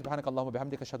الله خير. سبحانك اللهم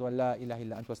وبحمدك أشهد أن لا إله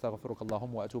إلا أنت وأستغفرك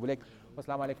اللهم وأتوب إليك.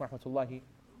 والسلام عليكم ورحمة الله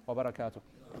وبركاته.